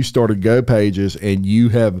when you started Go Pages, and you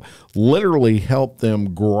have literally helped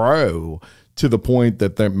them grow to the point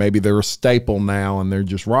that maybe they're a staple now, and they're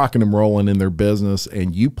just rocking and rolling in their business,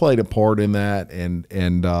 and you played a part in that. And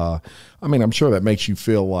I mean, I'm sure that makes you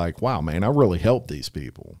feel like, wow, man, I really helped these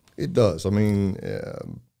people. It does. I mean,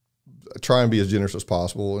 try and be as generous as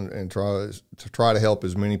possible, and try to help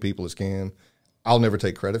as many people as can. I'll never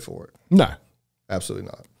take credit for it. No, absolutely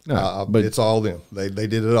not. No, but it's all them. They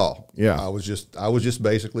did it all. Yeah, I was just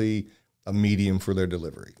basically a medium for their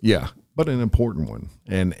delivery. Yeah, but an important one,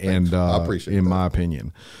 and I appreciate in that. my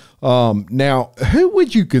opinion. Now, who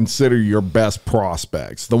would you consider your best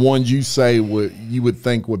prospects? The ones you say you would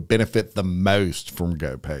think would benefit the most from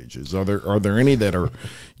Go Pages? Are there any that are,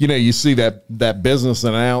 you know, you see that business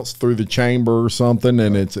announced through the chamber or something,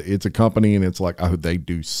 and it's a company, and it's like, oh, they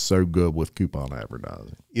do so good with coupon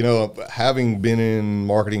advertising. You know, having been in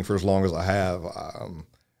marketing for as long as I have,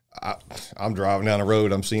 I'm driving down the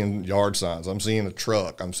road, I'm seeing yard signs, I'm seeing a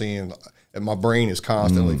truck, and my brain is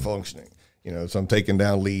constantly functioning. You know, so I'm taking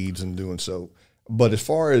down leads and doing so. But as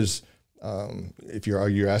far as if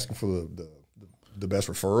you're asking for the best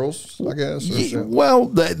referrals, I guess. Well,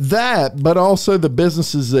 but also the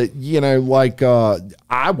businesses that, you know, like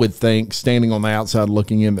I would think, standing on the outside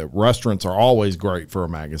looking in, that restaurants are always great for a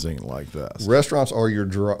magazine like this. Restaurants are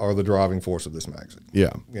the driving force of this magazine.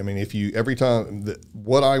 Yeah, I mean, every time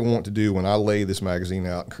what I want to do when I lay this magazine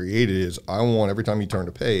out and create it is, I want every time you turn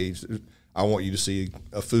the page, I want you to see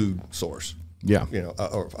a food source. Yeah. You know,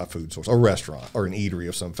 or a food source, a restaurant or an eatery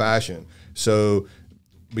of some fashion. So,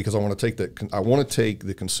 because I want to take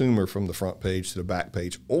the consumer from the front page to the back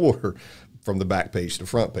page, or from the back page to the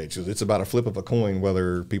front page. Because it's about a flip of a coin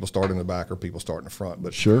whether people start in the back or people start in the front.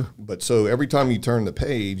 But sure. But so every time you turn the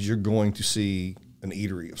page, you're going to see an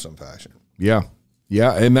eatery of some fashion. Yeah.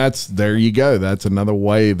 Yeah, and there you go. That's another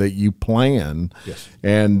way that you plan. Yes.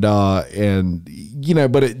 And you know,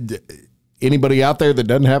 but anybody out there that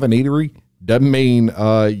doesn't have an eatery doesn't mean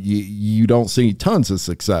you don't see tons of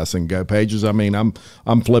success in Go Pages. I mean,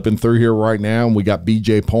 I'm flipping through here right now, and we got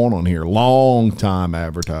BJ Pawn on here, long time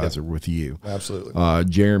advertiser with you. Absolutely.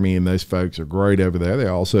 Jeremy and those folks are great over there. They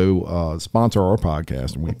also sponsor our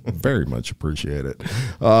podcast, and we very much appreciate it.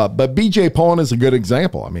 But BJ Pawn is a good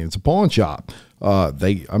example. I mean, it's a pawn shop.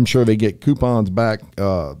 I'm sure they get coupons back,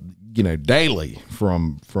 you know, daily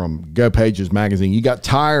from Go Pages magazine. You got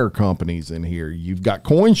tire companies in here. You've got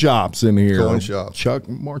coin shops in here. Coin shops. Chuck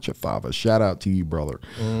Marchafava, shout out to you, brother.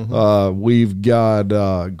 We've got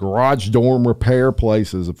garage door repair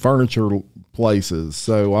places, furniture places.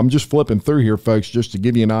 So I'm just flipping through here, folks, just to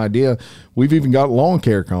give you an idea. We've even got lawn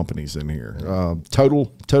care companies in here.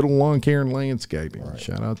 Total Lawn Care and Landscaping. Right.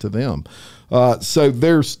 Shout out to them. So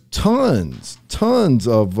there's tons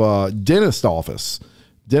of dentist office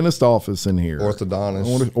in here.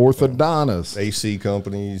 Orthodontist. AC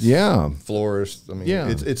companies. Yeah. Florists. I mean,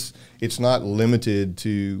 it's not limited to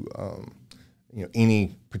you know,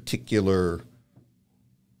 any particular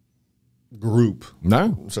group.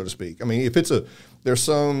 No. So to speak. I mean, there's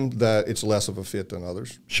some that it's less of a fit than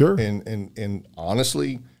others. Sure. And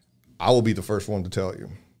honestly, I will be the first one to tell you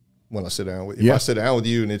when I sit down with you. If I sit down with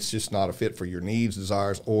you and it's just not a fit for your needs,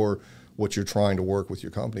 desires, or what you're trying to work with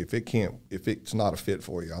your company, if it's not a fit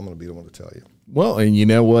for you, I'm going to be the one to tell you. Well, and you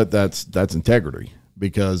know what? That's integrity,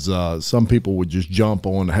 because some people would just jump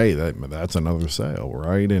on, hey, that's another sale,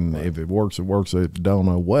 right? And if it works, it works. If it don't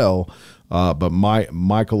know, well. But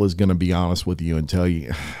Michael is going to be honest with you and tell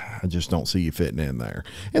you, I just don't see you fitting in there.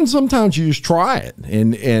 And sometimes you just try it,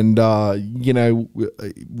 and you know,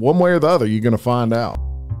 one way or the other, you're going to find out.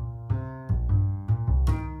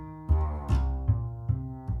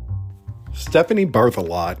 Stephanie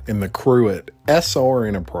Berthelot and the crew at SR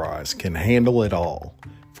Enterprise can handle it all.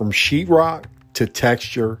 From sheetrock to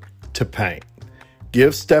texture to paint.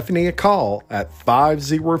 Give Stephanie a call at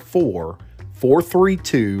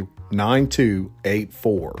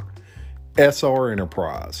 504-432-9284. SR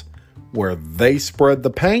Enterprise, where they spread the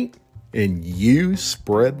paint and you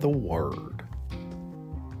spread the word.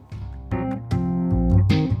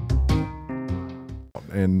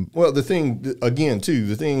 And well, the thing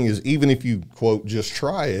is, even if you quote just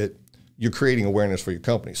try it, you're creating awareness for your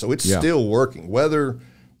company, so it's still working. Whether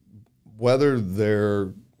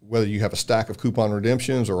you have a stack of coupon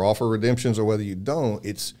redemptions or offer redemptions, or whether you don't,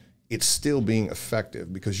 it's still being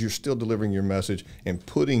effective because you're still delivering your message and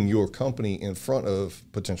putting your company in front of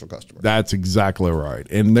potential customers. That's exactly right.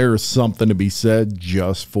 And there's something to be said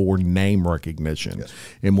just for name recognition. Yes.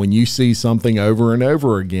 And when you see something over and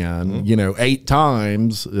over again, 8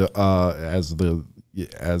 times, as the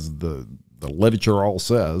literature all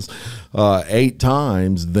says, 8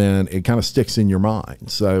 times, then it kind of sticks in your mind.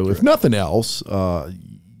 So if nothing else,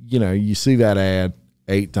 you see that ad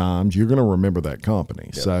 8 times, you're going to remember that company.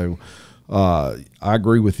 Yep. So I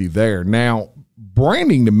agree with you there. Now,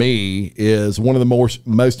 branding to me is one of the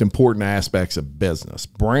most important aspects of business.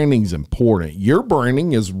 Branding's important. Your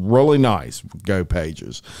branding is really nice with Go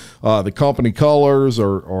Pages. The company colors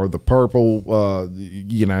are the purple,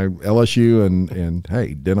 LSU and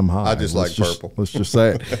hey, Denham High. I just like purple. Let's just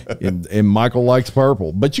say it. And Michael likes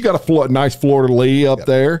purple. But you got a nice fleur-de-lis up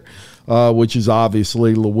there. Which is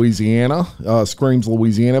obviously Louisiana, screams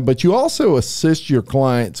Louisiana, but you also assist your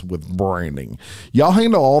clients with branding. Y'all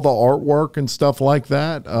handle all the artwork and stuff like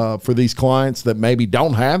that for these clients that maybe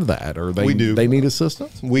don't have that, or they need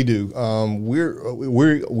assistance? We do.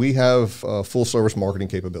 We have full service marketing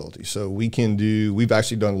capability, so we've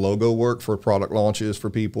actually done logo work for product launches for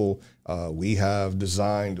people. We have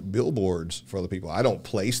designed billboards for other people. I don't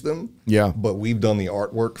place them, but we've done the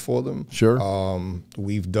artwork for them. Sure.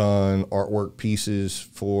 We've done artwork pieces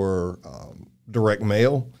for direct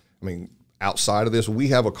mail. I mean, outside of this, we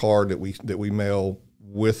have a card that we mail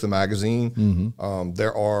with the magazine. Mm-hmm.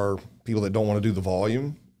 There are people that don't want to do the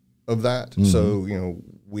volume of that, so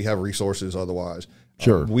we have resources otherwise.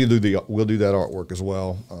 Sure. We'll do that artwork as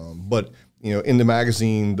well, but. In the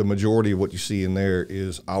magazine, the majority of what you see in there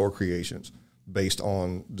is our creations based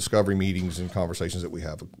on discovery meetings and conversations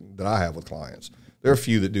that I have with clients. There are a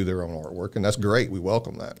few that do their own artwork, and that's great. We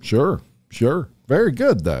welcome that. Sure. Very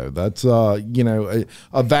good, though. That's, a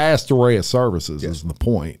vast array of services is the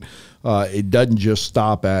point. It doesn't just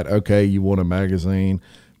stop at, okay, you want a magazine,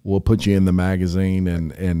 we'll put you in the magazine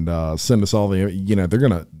and send us all the,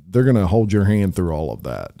 they're gonna hold your hand through all of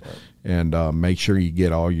that. Right. And make sure you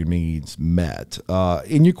get all your needs met.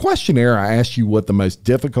 In your questionnaire, I asked you what the most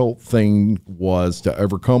difficult thing was to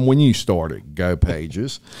overcome when you started Go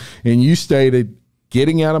Pages. And you stated,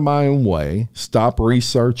 getting out of my own way, stop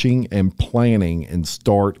researching and planning, and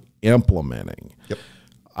start implementing. Yep.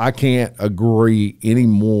 I can't agree any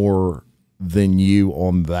more than you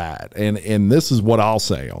on that. And this is what I'll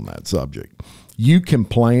say on that subject. You can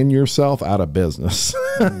plan yourself out of business.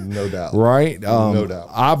 No doubt. Right? No doubt.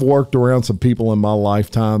 I've worked around some people in my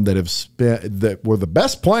lifetime that were the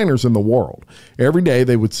best planners in the world. Every day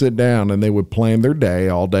they would sit down and they would plan their day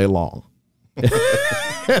all day long. And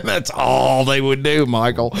that's all they would do,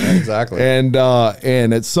 Michael. Exactly. And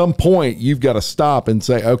at some point you've got to stop and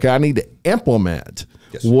say, okay, I need to implement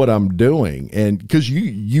what I'm doing. And because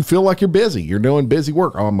you feel like you're busy. You're doing busy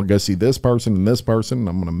work. Oh, I'm going to go see this person and this person. And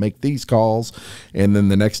I'm going to make these calls. And then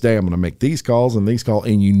the next day I'm going to make these calls and these calls.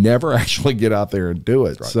 And you never actually get out there and do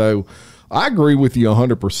it. Right. So I agree with you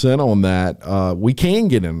 100% on that. We can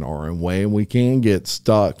get in our own way, and we can get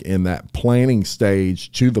stuck in that planning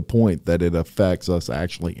stage to the point that it affects us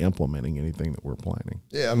actually implementing anything that we're planning.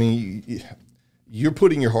 Yeah, I mean, you're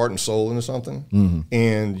putting your heart and soul into something,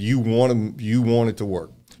 and you want it to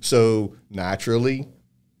work. So naturally,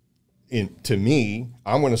 to me,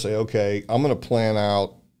 I'm going to say, okay, I'm going to plan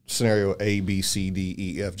out scenario A, B, C, D,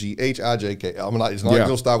 E, F, G, H, I, J, K. It's not going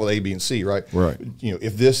to start with A, B, and C, right? Right.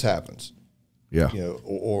 If this happens,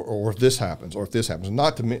 or if this happens,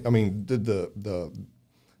 not to me. I mean, the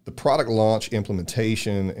product launch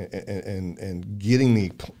implementation and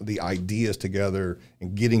getting the ideas together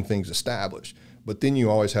and getting things established. But then you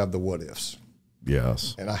always have the what ifs.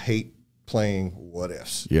 Yes. And I hate playing what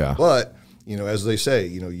ifs. Yeah. But as they say,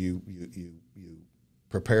 you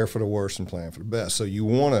prepare for the worst and plan for the best. So you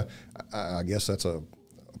want to. I guess that's a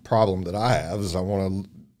problem that I have. Is I want to.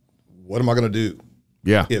 What am I going to do?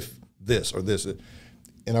 Yeah. If this or this,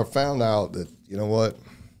 and I found out that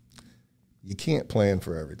you can't plan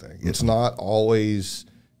for everything. It's not always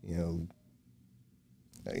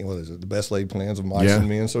what is it? The best laid plans of mice and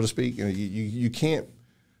men, so to speak. You can't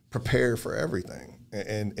prepare for everything.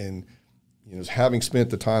 And you know, having spent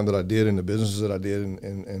the time that I did in the businesses that I did,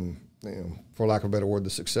 and you know, for lack of a better word, the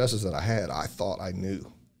successes that I had, I thought I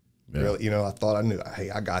knew. Yeah. Really, you know, I thought I knew. Hey,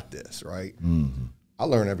 I got this, right? Mm-hmm. I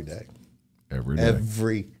learn every day.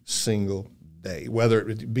 Every single day, whether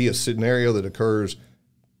it be a scenario that occurs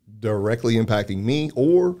directly impacting me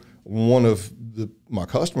or one of my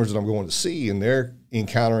customers that I'm going to see, and they're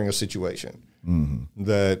encountering a situation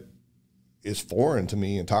that is foreign to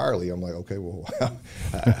me entirely. I'm like, okay, well,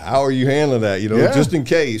 how are you handling that? You know, just in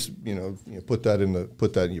case, you know, put that in your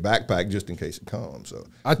backpack just in case it comes. So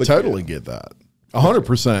I totally get that.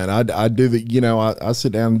 100%. I do that. You know, I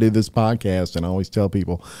sit down and do this podcast, and I always tell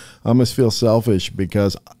people I almost feel selfish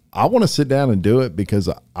because I want to sit down and do it because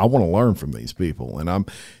I want to learn from these people.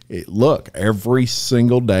 And look, every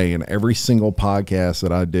single day and every single podcast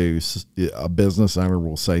that I do, a business owner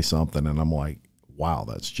will say something, and I'm like, wow,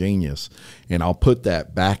 that's genius. And I'll put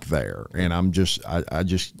that back there. And I'm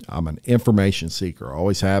an information seeker. I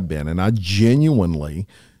always have been. And I genuinely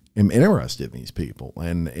am interested in these people.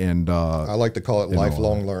 And I like to call it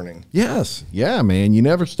lifelong learning. Yes. Yeah, man. You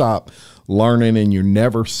never stop learning, and you're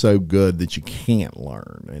never so good that you can't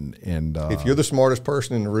learn. And if you're the smartest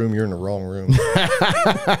person in the room, you're in the wrong room.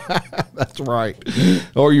 That's right.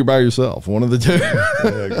 Or you're by yourself, one of the two.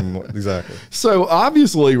 Yeah, exactly. So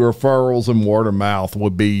obviously referrals and word of mouth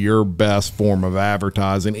would be your best form of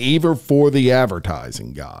advertising, even for the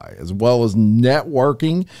advertising guy, as well as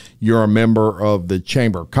networking. You're a member of the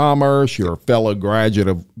Chamber of Commerce. You're a fellow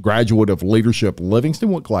graduate of Leadership Livingston.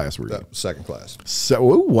 What class were you? Second class. So,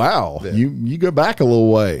 oh, wow. Yeah. You go back a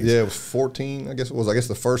little ways. Yeah, it was 14. I guess it was. I guess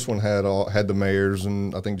the first one had the mayors,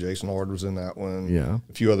 and I think Jason Hard was in that one. Yeah,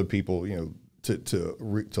 a few other people, you know,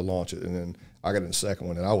 to launch it, and then I got in the second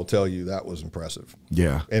one, and I will tell you that was impressive.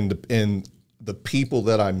 Yeah, and the people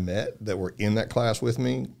that I met that were in that class with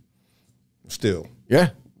me, still,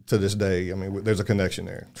 to this day, I mean, there's a connection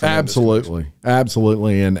there. Absolutely,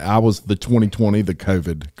 absolutely. And I was the 2020, the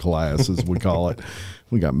COVID class, as we call it.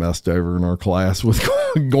 We got messed over in our class with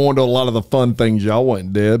going to a lot of the fun things y'all went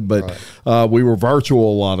and did, but we were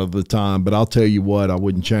virtual a lot of the time. But I'll tell you what, I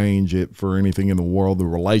wouldn't change it for anything in the world. The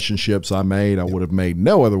relationships I made, I would have made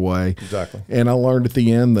no other way. Exactly. And I learned at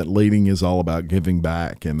the end that leading is all about giving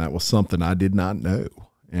back, and that was something I did not know,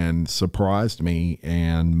 and surprised me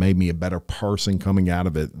and made me a better person coming out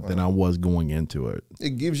of it than I was going into it.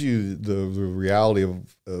 It gives you the reality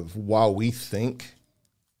of why we think.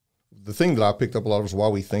 The thing that I picked up a lot of is why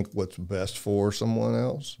we think what's best for someone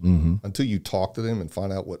else until you talk to them and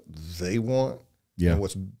find out what they want and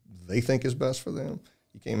what they think is best for them.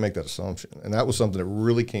 You can't make that assumption. And that was something that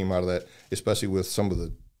really came out of that, especially with some of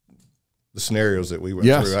the scenarios that we went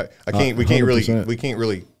through. We can't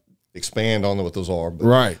really expand on what those are. But,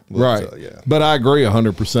 right. But I agree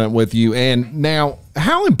 100% with you. And now,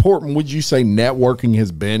 how important would you say networking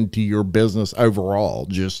has been to your business overall?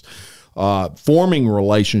 Just forming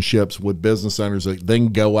relationships with business owners that then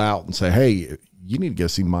go out and say, hey, you need to go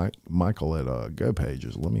see Michael at Go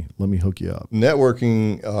Pages. Let me hook you up.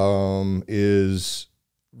 Networking is,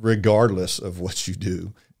 regardless of what you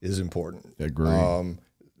do, is important. Agree.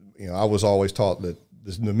 You know, I was always taught that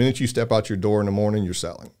the minute you step out your door in the morning, you're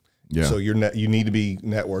selling. Yeah. So you need to be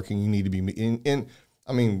networking. You need to be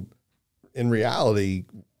I mean, in reality,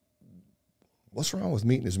 what's wrong with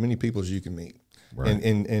meeting as many people as you can meet? Right.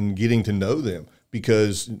 And getting to know them,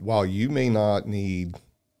 because while you may not need,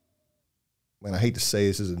 and I hate to say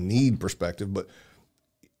this as a need perspective, but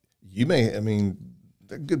you may, I mean,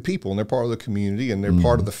 they're good people and they're part of the community and they're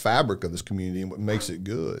part of the fabric of this community and what makes it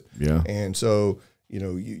good. Yeah. And so, you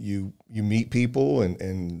know, you meet people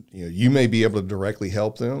and you know, you may be able to directly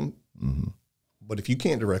help them. But if you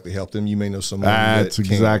can't directly help them, you may know someone that's that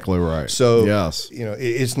exactly right. So, yes, you know,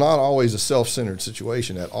 it's not always a self-centered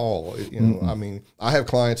situation at all. You know, I mean, I have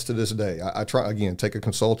clients to this day. I try, again, take a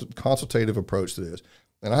consultative approach to this.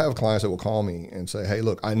 And I have clients that will call me and say, hey,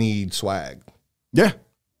 look, I need swag. Yeah.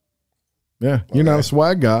 Yeah. You're not a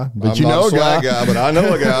swag guy, but I'm you know a swag guy, but I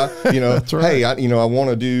know a guy, you know, That's right. Hey,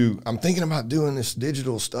 I'm thinking about doing this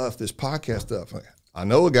digital stuff, this podcast stuff. I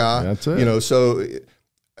know a guy, that's it. You know, so,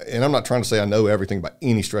 and I'm not trying to say I know everything by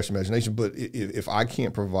any stretch of imagination, but if I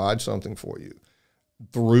can't provide something for you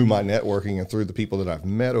through my networking and through the people that I've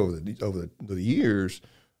met over the years,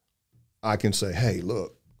 I can say, hey,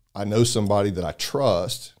 look, I know somebody that I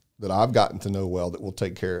trust, that I've gotten to know well, that will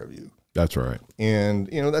take care of you. That's right.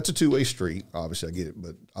 And, you know, that's a two-way street. Obviously, I get it.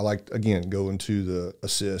 But I like, again, going to the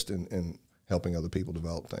assist and helping other people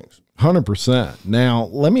develop things. 100%. Now,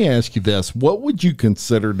 let me ask you this. What would you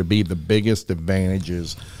consider to be the biggest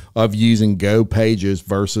advantages of using Go Pages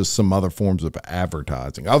versus some other forms of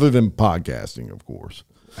advertising, other than podcasting, of course?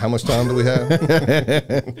 How much time do we have?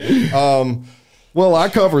 Well, I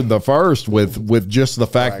covered the first with just the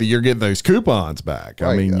fact that you're getting those coupons back.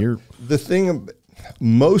 I mean, you're the thing.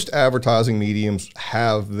 Most advertising mediums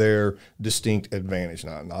have their distinct advantage.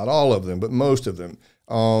 Not all of them, but most of them.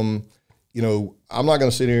 You know, I'm not going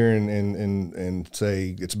to sit here and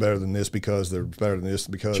say it's better than this because they're better than this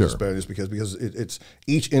because it's better than this because it's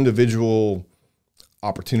each individual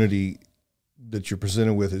opportunity that you're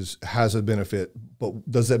presented with has a benefit, but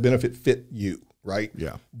does that benefit fit you, right?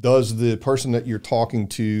 Yeah. Does the person that you're talking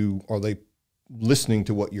to, are they listening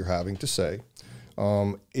to what you're having to say?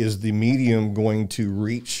 Is the medium going to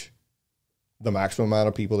reach the maximum amount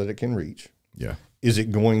of people that it can reach? Yeah. Is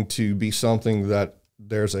it going to be something that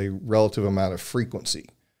there's a relative amount of frequency?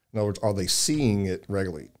 In other words, are they seeing it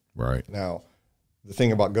regularly? Right. Now, the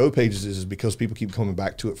thing about Go Pages is because people keep coming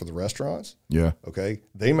back to it for the restaurants. Yeah. Okay.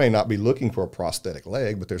 They may not be looking for a prosthetic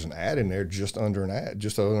leg, but there's an ad in there just under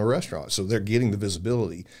a restaurant. So they're getting the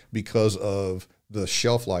visibility because of the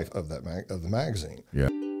shelf life of that of the magazine. Yeah.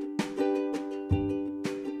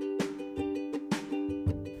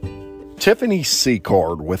 Tiffany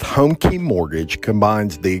Sicard with HomeKey Mortgage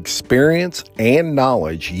combines the experience and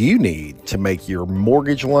knowledge you need to make your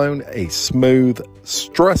mortgage loan a smooth,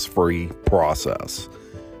 stress-free process.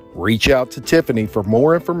 Reach out to Tiffany for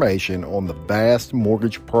more information on the vast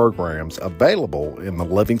mortgage programs available in the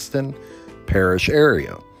Livingston Parish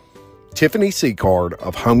area. Tiffany Sicard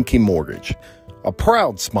of HomeKey Mortgage, a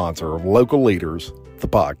proud sponsor of Local Leaders, the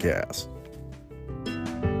podcast.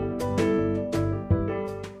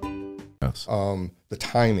 The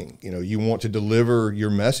timing, you know, you want to deliver your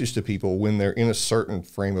message to people when they're in a certain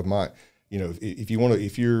frame of mind. You know, if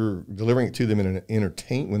you're delivering it to them in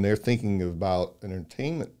when they're thinking about an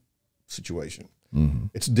entertainment situation,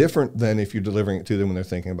 it's different than if you're delivering it to them when they're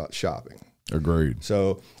thinking about shopping. Agreed.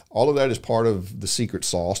 So all of that is part of the secret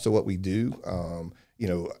sauce to what we do. You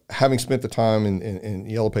know, having spent the time in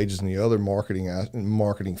Yellow Pages and the other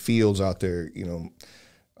marketing fields out there, you know,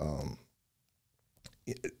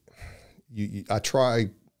 I try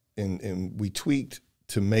and we tweaked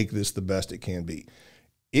to make this the best it can be.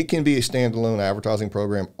 It can be a standalone advertising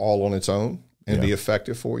program all on its own and be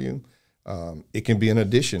effective for you. It can be an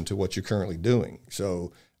addition to what you're currently doing.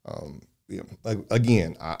 So, you know,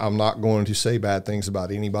 again, I'm not going to say bad things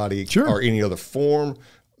about anybody or any other form.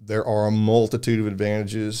 There are a multitude of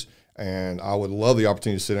advantages, and I would love the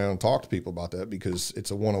opportunity to sit down and talk to people about that because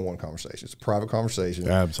it's a one-on-one conversation. It's a private conversation.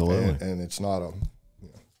 Absolutely. And it's not a...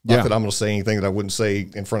 Not that I'm going to say anything that I wouldn't say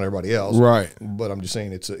in front of everybody else, right? But I'm just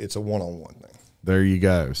saying it's a one-on-one thing. There you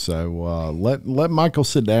go. So let Michael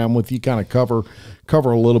sit down with you, kind of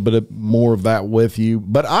cover a little bit more of that with you.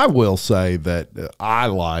 But I will say that I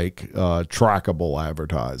like trackable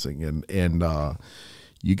advertising, and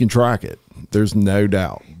you can track it. There's no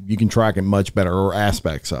doubt you can track it much better, or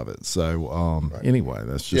aspects of it. So anyway,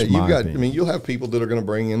 that's just my opinion. I mean, you'll have people that are going to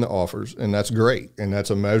bring in the offers, and that's great, and that's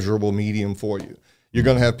a measurable medium for you. You're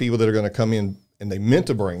going to have people that are going to come in and they meant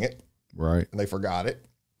to bring it, right, and they forgot it.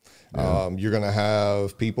 Yeah. You're going to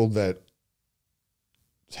have people that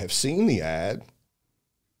have seen the ad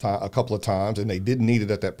a couple of times and they didn't need it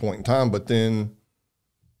at that point in time, but then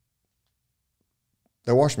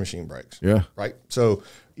their washing machine breaks. Yeah. Right. So,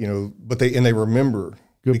 you know, but they remember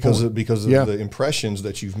because of the impressions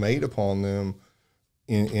that you've made upon them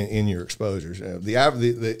in your exposures.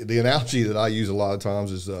 The analogy that I use a lot of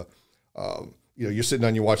times is, you know, you're sitting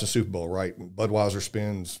down, you're watching Super Bowl, right? And Budweiser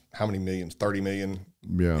spends how many millions? 30 million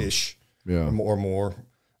ish, or more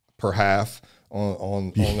per half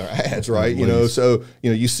on their ads, right? You know, so you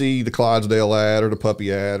know, you see the Clydesdale ad or the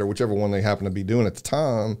puppy ad or whichever one they happen to be doing at the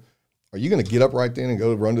time. Are you going to get up right then and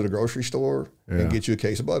go run to the grocery store and get you a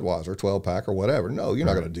case of Budweiser, 12-pack or whatever? No, you're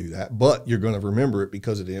not going to do that. But you're going to remember it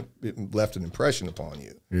because it left an impression upon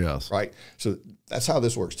you. Yes. Right? So that's how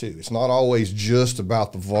this works too. It's not always just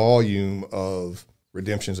about the volume of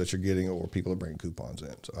redemptions that you're getting or people are bringing coupons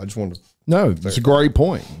in. So I just wanted to... No, it's a great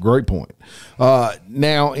point. Great point.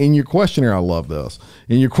 Now, in your questionnaire, I love this.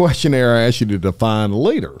 In your questionnaire, I asked you to define a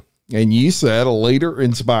leader. And you said a leader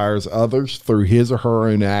inspires others through his or her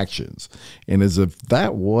own actions. And as if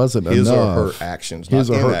that wasn't enough. His or her actions, not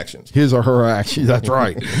inactions. His or her actions, that's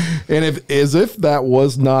right. And as if that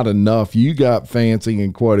was not enough, you got fancy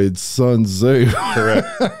and quoted Sun Tzu. Correct.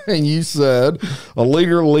 And you said, a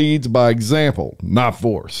leader leads by example, not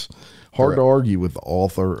force. Hard to argue with the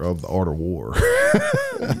author of The Art of War.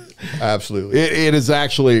 Absolutely. It is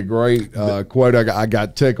actually a great quote. I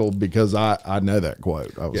got tickled because I know that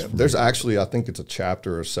quote. There's actually, I think it's a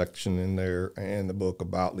chapter or section in there in the book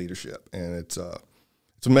about leadership. And it's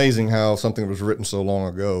amazing how something that was written so long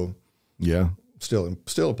ago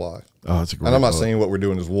still applies. Oh, it's a great And I'm not book. saying what we're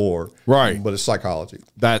doing is war. Right. But it's psychology.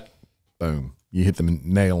 Boom. You hit the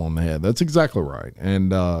nail on the head. That's exactly right.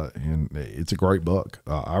 And it's a great book.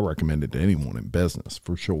 I recommend it to anyone in business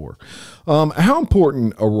for sure. How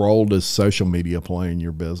important a role does social media play in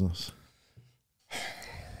your business?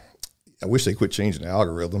 I wish they quit changing the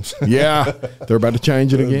algorithms. Yeah. They're about to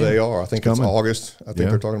change it again. They are. I think it's August. I think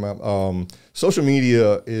they're talking about social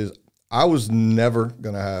media I was never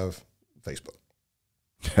going to have Facebook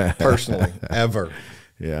personally, ever.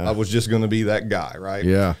 Yeah. I was just going to be that guy, right?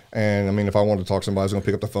 Yeah. And I mean, if I wanted to talk to somebody, I was going to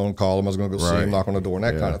pick up the phone, call them, I was going to go see them, knock on the door, and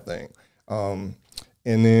that kind of thing. And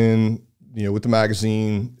then, with the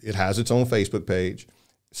magazine, it has its own Facebook page.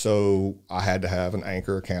 So I had to have an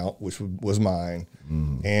anchor account, which was mine.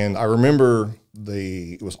 And I remember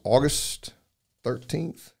it was August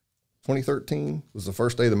 13th, 2013 was the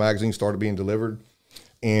first day the magazine started being delivered.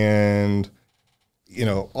 And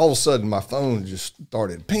all of a sudden my phone just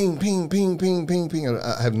started ping, ping, ping, ping, ping, ping. And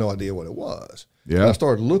I have no idea what it was. Yeah. And I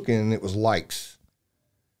started looking and it was likes.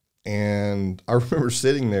 And I remember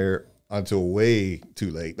sitting there until way too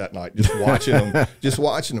late that night, just watching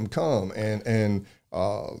them come. And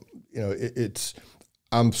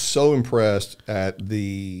I'm so impressed at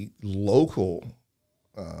the local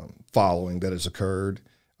following that has occurred.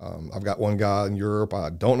 I've got one guy in Europe. I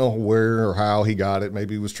don't know where or how he got it.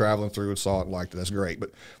 Maybe he was traveling through and saw it and liked it. That's great.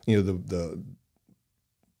 But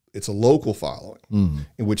it's a local following,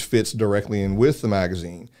 which fits directly in with the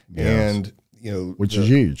magazine, and which is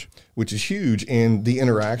huge. Which is huge, and the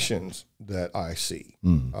interactions that I see.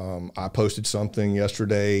 I posted something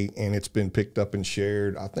yesterday, and it's been picked up and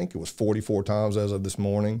shared. I think it was 44 times as of this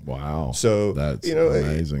morning. Wow! So that's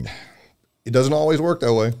amazing. It doesn't always work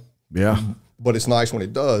that way. Yeah. But it's nice when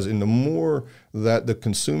it does. And the more that the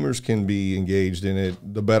consumers can be engaged in it,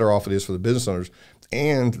 the better off it is for the business owners.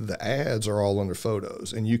 And the ads are all under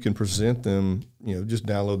photos. And you can present them, just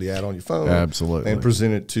download the ad on your phone. Absolutely. And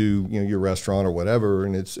present it to, your restaurant or whatever.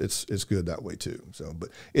 And it's good that way too. So, but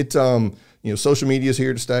it's, social media is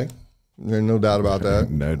here to stay. There's no doubt about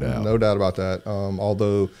that. No doubt. No doubt about that.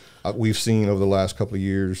 Although we've seen over the last couple of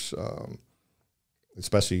years,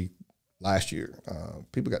 especially last year,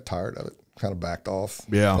 people got tired of it. Kind of backed off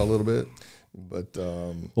a little bit, but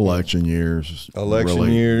election years,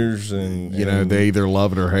 and they either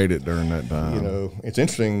love it or hate it during that time. It's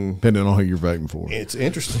interesting, depending on who you're voting for. It's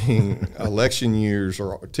interesting. Election years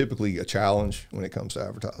are typically a challenge when it comes to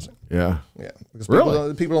advertising. Yeah, because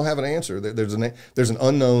people don't have an answer. There's an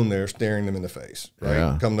unknown there staring them in the face.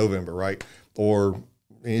 Right, come November, right, or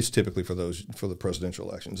it's typically for the presidential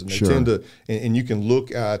elections, and they tend to, and you can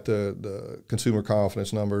look at the consumer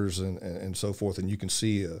confidence numbers and so forth, and you can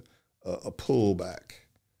see a pullback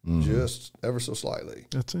just ever so slightly.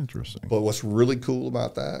 That's interesting. But what's really cool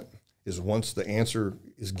about that is once the answer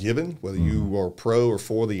is given, whether you are pro or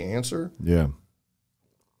for the answer,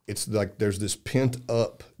 it's like there's this pent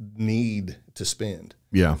up need to spend.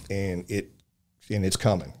 Yeah, and it's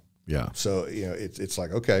coming. Yeah, so it's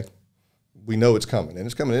like, okay, we know it's coming, and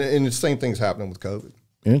it's coming, and the same thing's happening with COVID.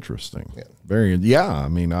 Interesting. Yeah. I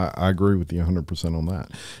mean, I agree with you 100% on that.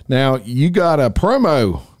 Now, you got a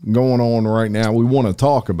promo going on right now we want to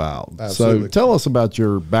talk about. Absolutely. So tell us about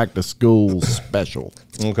your back to school special.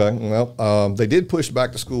 Okay. Well, they did push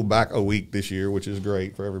back to school back a week this year, which is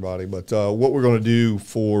great for everybody. But what we're going to do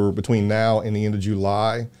for between now and the end of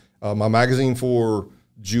July, my magazine for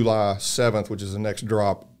July 7th, which is the next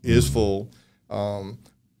drop, is full.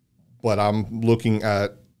 But I'm looking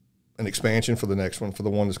at an expansion for the next one, for the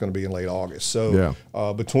one that's going to be in late August. So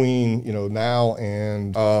between now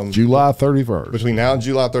and July 31st, between now and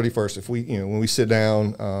July 31st, if we when we sit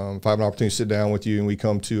down, if I have an opportunity to sit down with you and we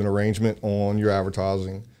come to an arrangement on your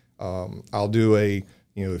advertising, I'll do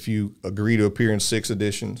if you agree to appear in 6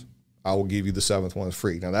 editions, I will give you the 7th one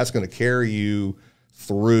free. Now that's going to carry you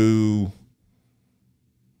through.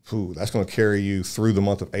 That's going to carry you through the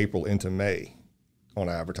month of April into May on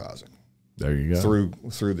advertising. There you go.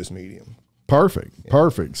 Through this medium. Perfect. Yeah.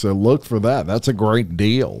 Perfect. So look for that. That's a great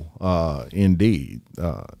deal, indeed.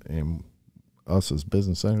 And us as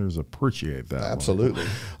business owners appreciate that. Absolutely.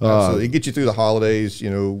 Absolutely. It gets you through the holidays,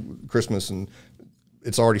 Christmas, and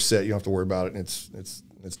it's already set. You don't have to worry about it, and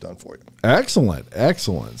it's done for you. Excellent.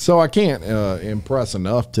 Excellent. So I can't impress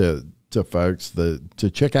enough to to folks to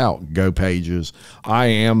check out Go Pages. I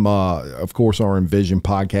am, of course, our Envision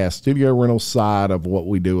podcast studio rental side of what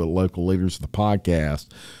we do at Local Leaders of the Podcast.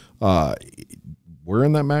 We're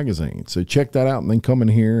in that magazine, so check that out, and then come in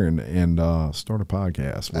here and start a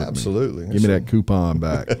podcast with Absolutely. me. Give me that coupon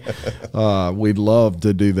back. We'd love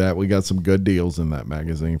to do that. We got some good deals in that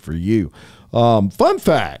magazine for you. Fun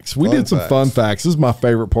facts. We did some fun facts. This is my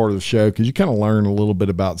favorite part of the show because you kind of learn a little bit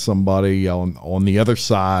about somebody on the other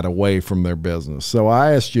side away from their business. So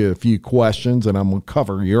I asked you a few questions, and I'm going to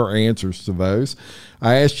cover your answers to those.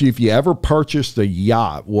 I asked you if you ever purchased a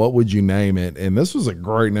yacht, what would you name it? And this was a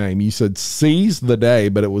great name. You said Seize the Day,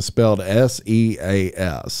 but it was spelled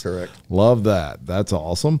S-E-A-S. Correct. Love that. That's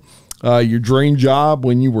awesome. Your dream job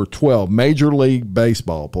when you were 12, Major League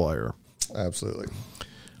Baseball player. Absolutely.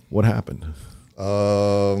 What happened?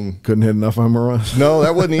 Couldn't hit enough home runs? No,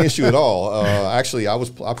 that wasn't the issue at all. Actually, I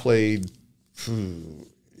played,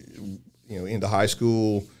 into high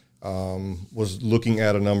school. Was looking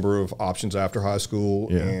at a number of options after high school,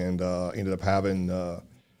 and ended up having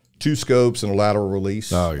 2 scopes and a lateral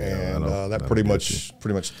release. Oh yeah, and that pretty much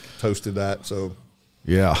toasted that. So.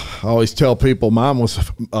 Yeah, I always tell people mine was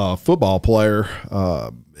a football player,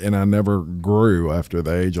 and I never grew after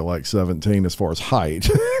the age of like 17 as far as height.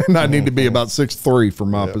 And I need to be about 6'3" for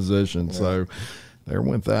my position. Yeah. So there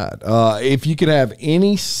went that. If you could have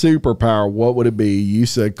any superpower, what would it be? You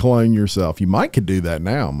said clone yourself. You might could do that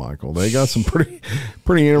now, Michael. They got some pretty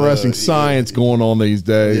interesting science going on these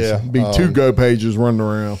days. Yeah, be 2 Go Pages running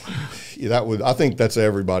around. I think that's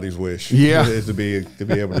everybody's wish. Yeah, is to be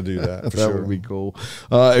able to do that. That would be cool.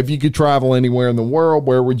 If you could travel anywhere in the world,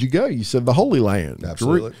 where would you go? You said the Holy Land.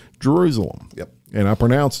 Absolutely. Jerusalem. Yep. And I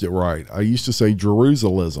pronounced it right. I used to say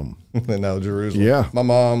Jerusalem. No, Jerusalem. Yeah. My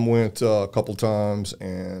mom went a couple times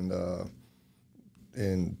and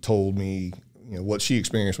told me what she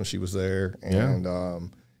experienced when she was there,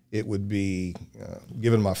 and it would be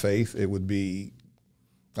given my faith. It would be.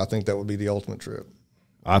 I think that would be the ultimate trip.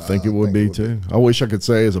 I think it would be too. I wish I could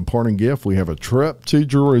say as a parting gift, we have a trip to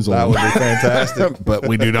Jerusalem. That would be fantastic. But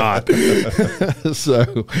we do not.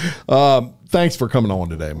 So thanks for coming on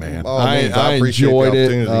today, man. I enjoyed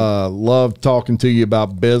it. Love talking to you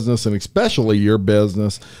about business and especially your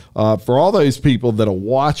business. For all those people that'll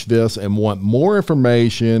watch this and want more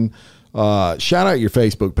information, shout out your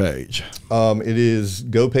Facebook page. It is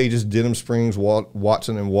Go Pages, Denham Springs,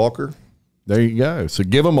 Watson, and Walker. There you go. So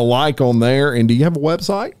give them a like on there. And do you have a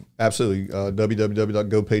website? Absolutely.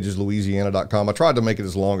 www.gopageslouisiana.com. I tried to make it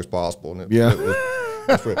as long as possible. And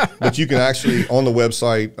but you can actually, on the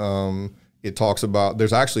website, it talks about,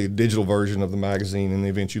 there's actually a digital version of the magazine in the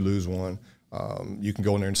event you lose one. You can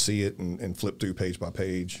go in there and see it and flip through page by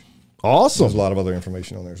page. Awesome. There's a lot of other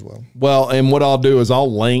information on there as well. Well, and what I'll do is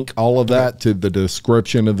I'll link all of that to the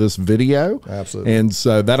description of this video. Absolutely. And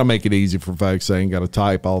so that'll make it easy for folks. They ain't got to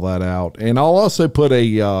type all that out. And I'll also put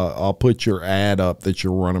I'll put your ad up that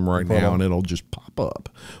you're running right now, and it'll just pop up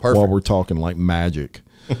while we're talking like magic.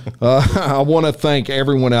 I want to thank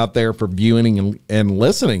everyone out there for viewing and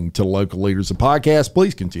listening to Local Leaders, the podcast.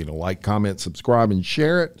 Please continue to like, comment, subscribe, and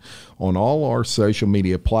share it on all our social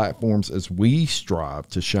media platforms as we strive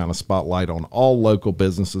to shine a spotlight on all local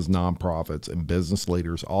businesses, nonprofits, and business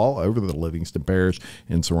leaders all over the Livingston Parish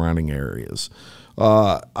and surrounding areas.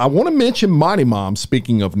 I want to mention Mighty Moms.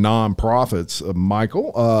 Speaking of nonprofits,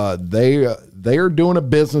 Michael, they are doing a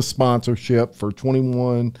business sponsorship for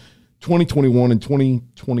 2021 and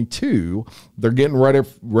 2022. They're getting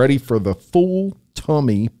ready for the Full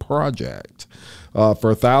Tummy Project.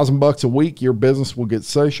 For $1,000 a week, your business will get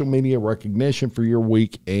social media recognition for your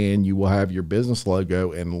week, and you will have your business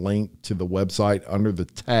logo and link to the website under the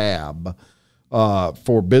tab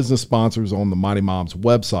for business sponsors on the Mighty Moms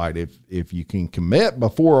website. If you can commit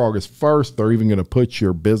before August 1st, they're even going to put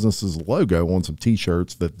your business's logo on some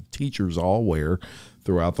T-shirts that the teachers all wear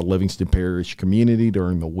throughout the Livingston Parish community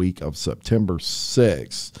during the week of September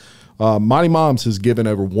 6th. Mighty Moms has given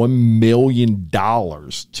over $1 million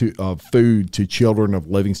of food to children of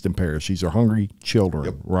Livingston Parish. These are hungry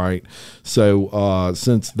children, right? So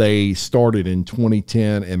since they started in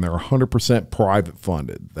 2010, and they're 100% private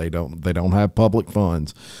funded, they don't have public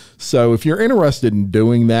funds. So if you're interested in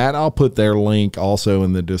doing that, I'll put their link also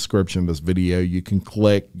in the description of this video. You can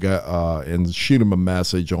click and shoot them a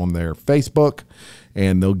message on their Facebook,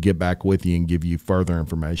 and they'll get back with you and give you further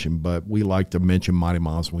information. But we like to mention Mighty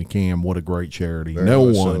Moms when we can. What a great charity.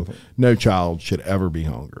 No child should ever be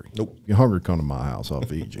hungry. Nope. If you're hungry, come to my house. I'll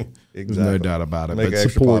feed you. Exactly. There's no doubt about it. Make an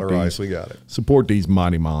extra pot of rice. We got it. Support these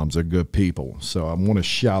Mighty Moms. They're good people. So I want to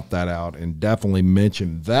shout that out and definitely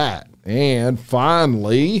mention that. And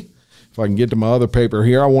finally, If I can get to my other paper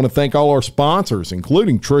here, I want to thank all our sponsors,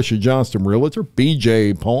 including Tricia Johnston Realtor,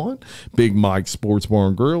 BJ Pawn, Big Mike Sports Bar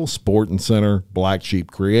and Grill, SportNCenter, Blaksheep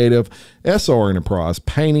Creative, SR Enterprise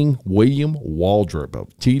Painting, William Waldrep of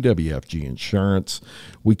TWFG Insurance.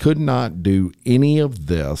 We could not do any of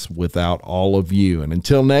this without all of you. And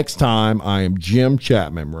until next time, I am Jim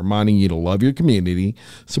Chapman, reminding you to love your community,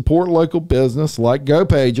 support local business like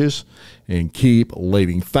GoPages, and keep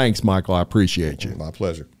leading. Thanks, Michael. I appreciate you. My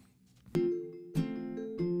pleasure.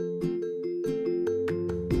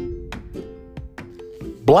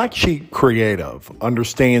 Blaksheep Creative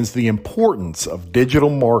understands the importance of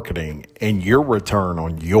digital marketing and your return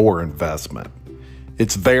on your investment.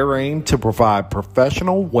 It's their aim to provide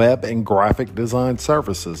professional web and graphic design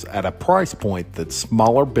services at a price point that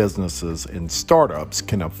smaller businesses and startups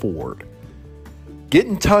can afford. Get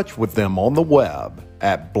in touch with them on the web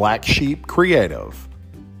at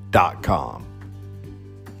blaksheepcreative.com.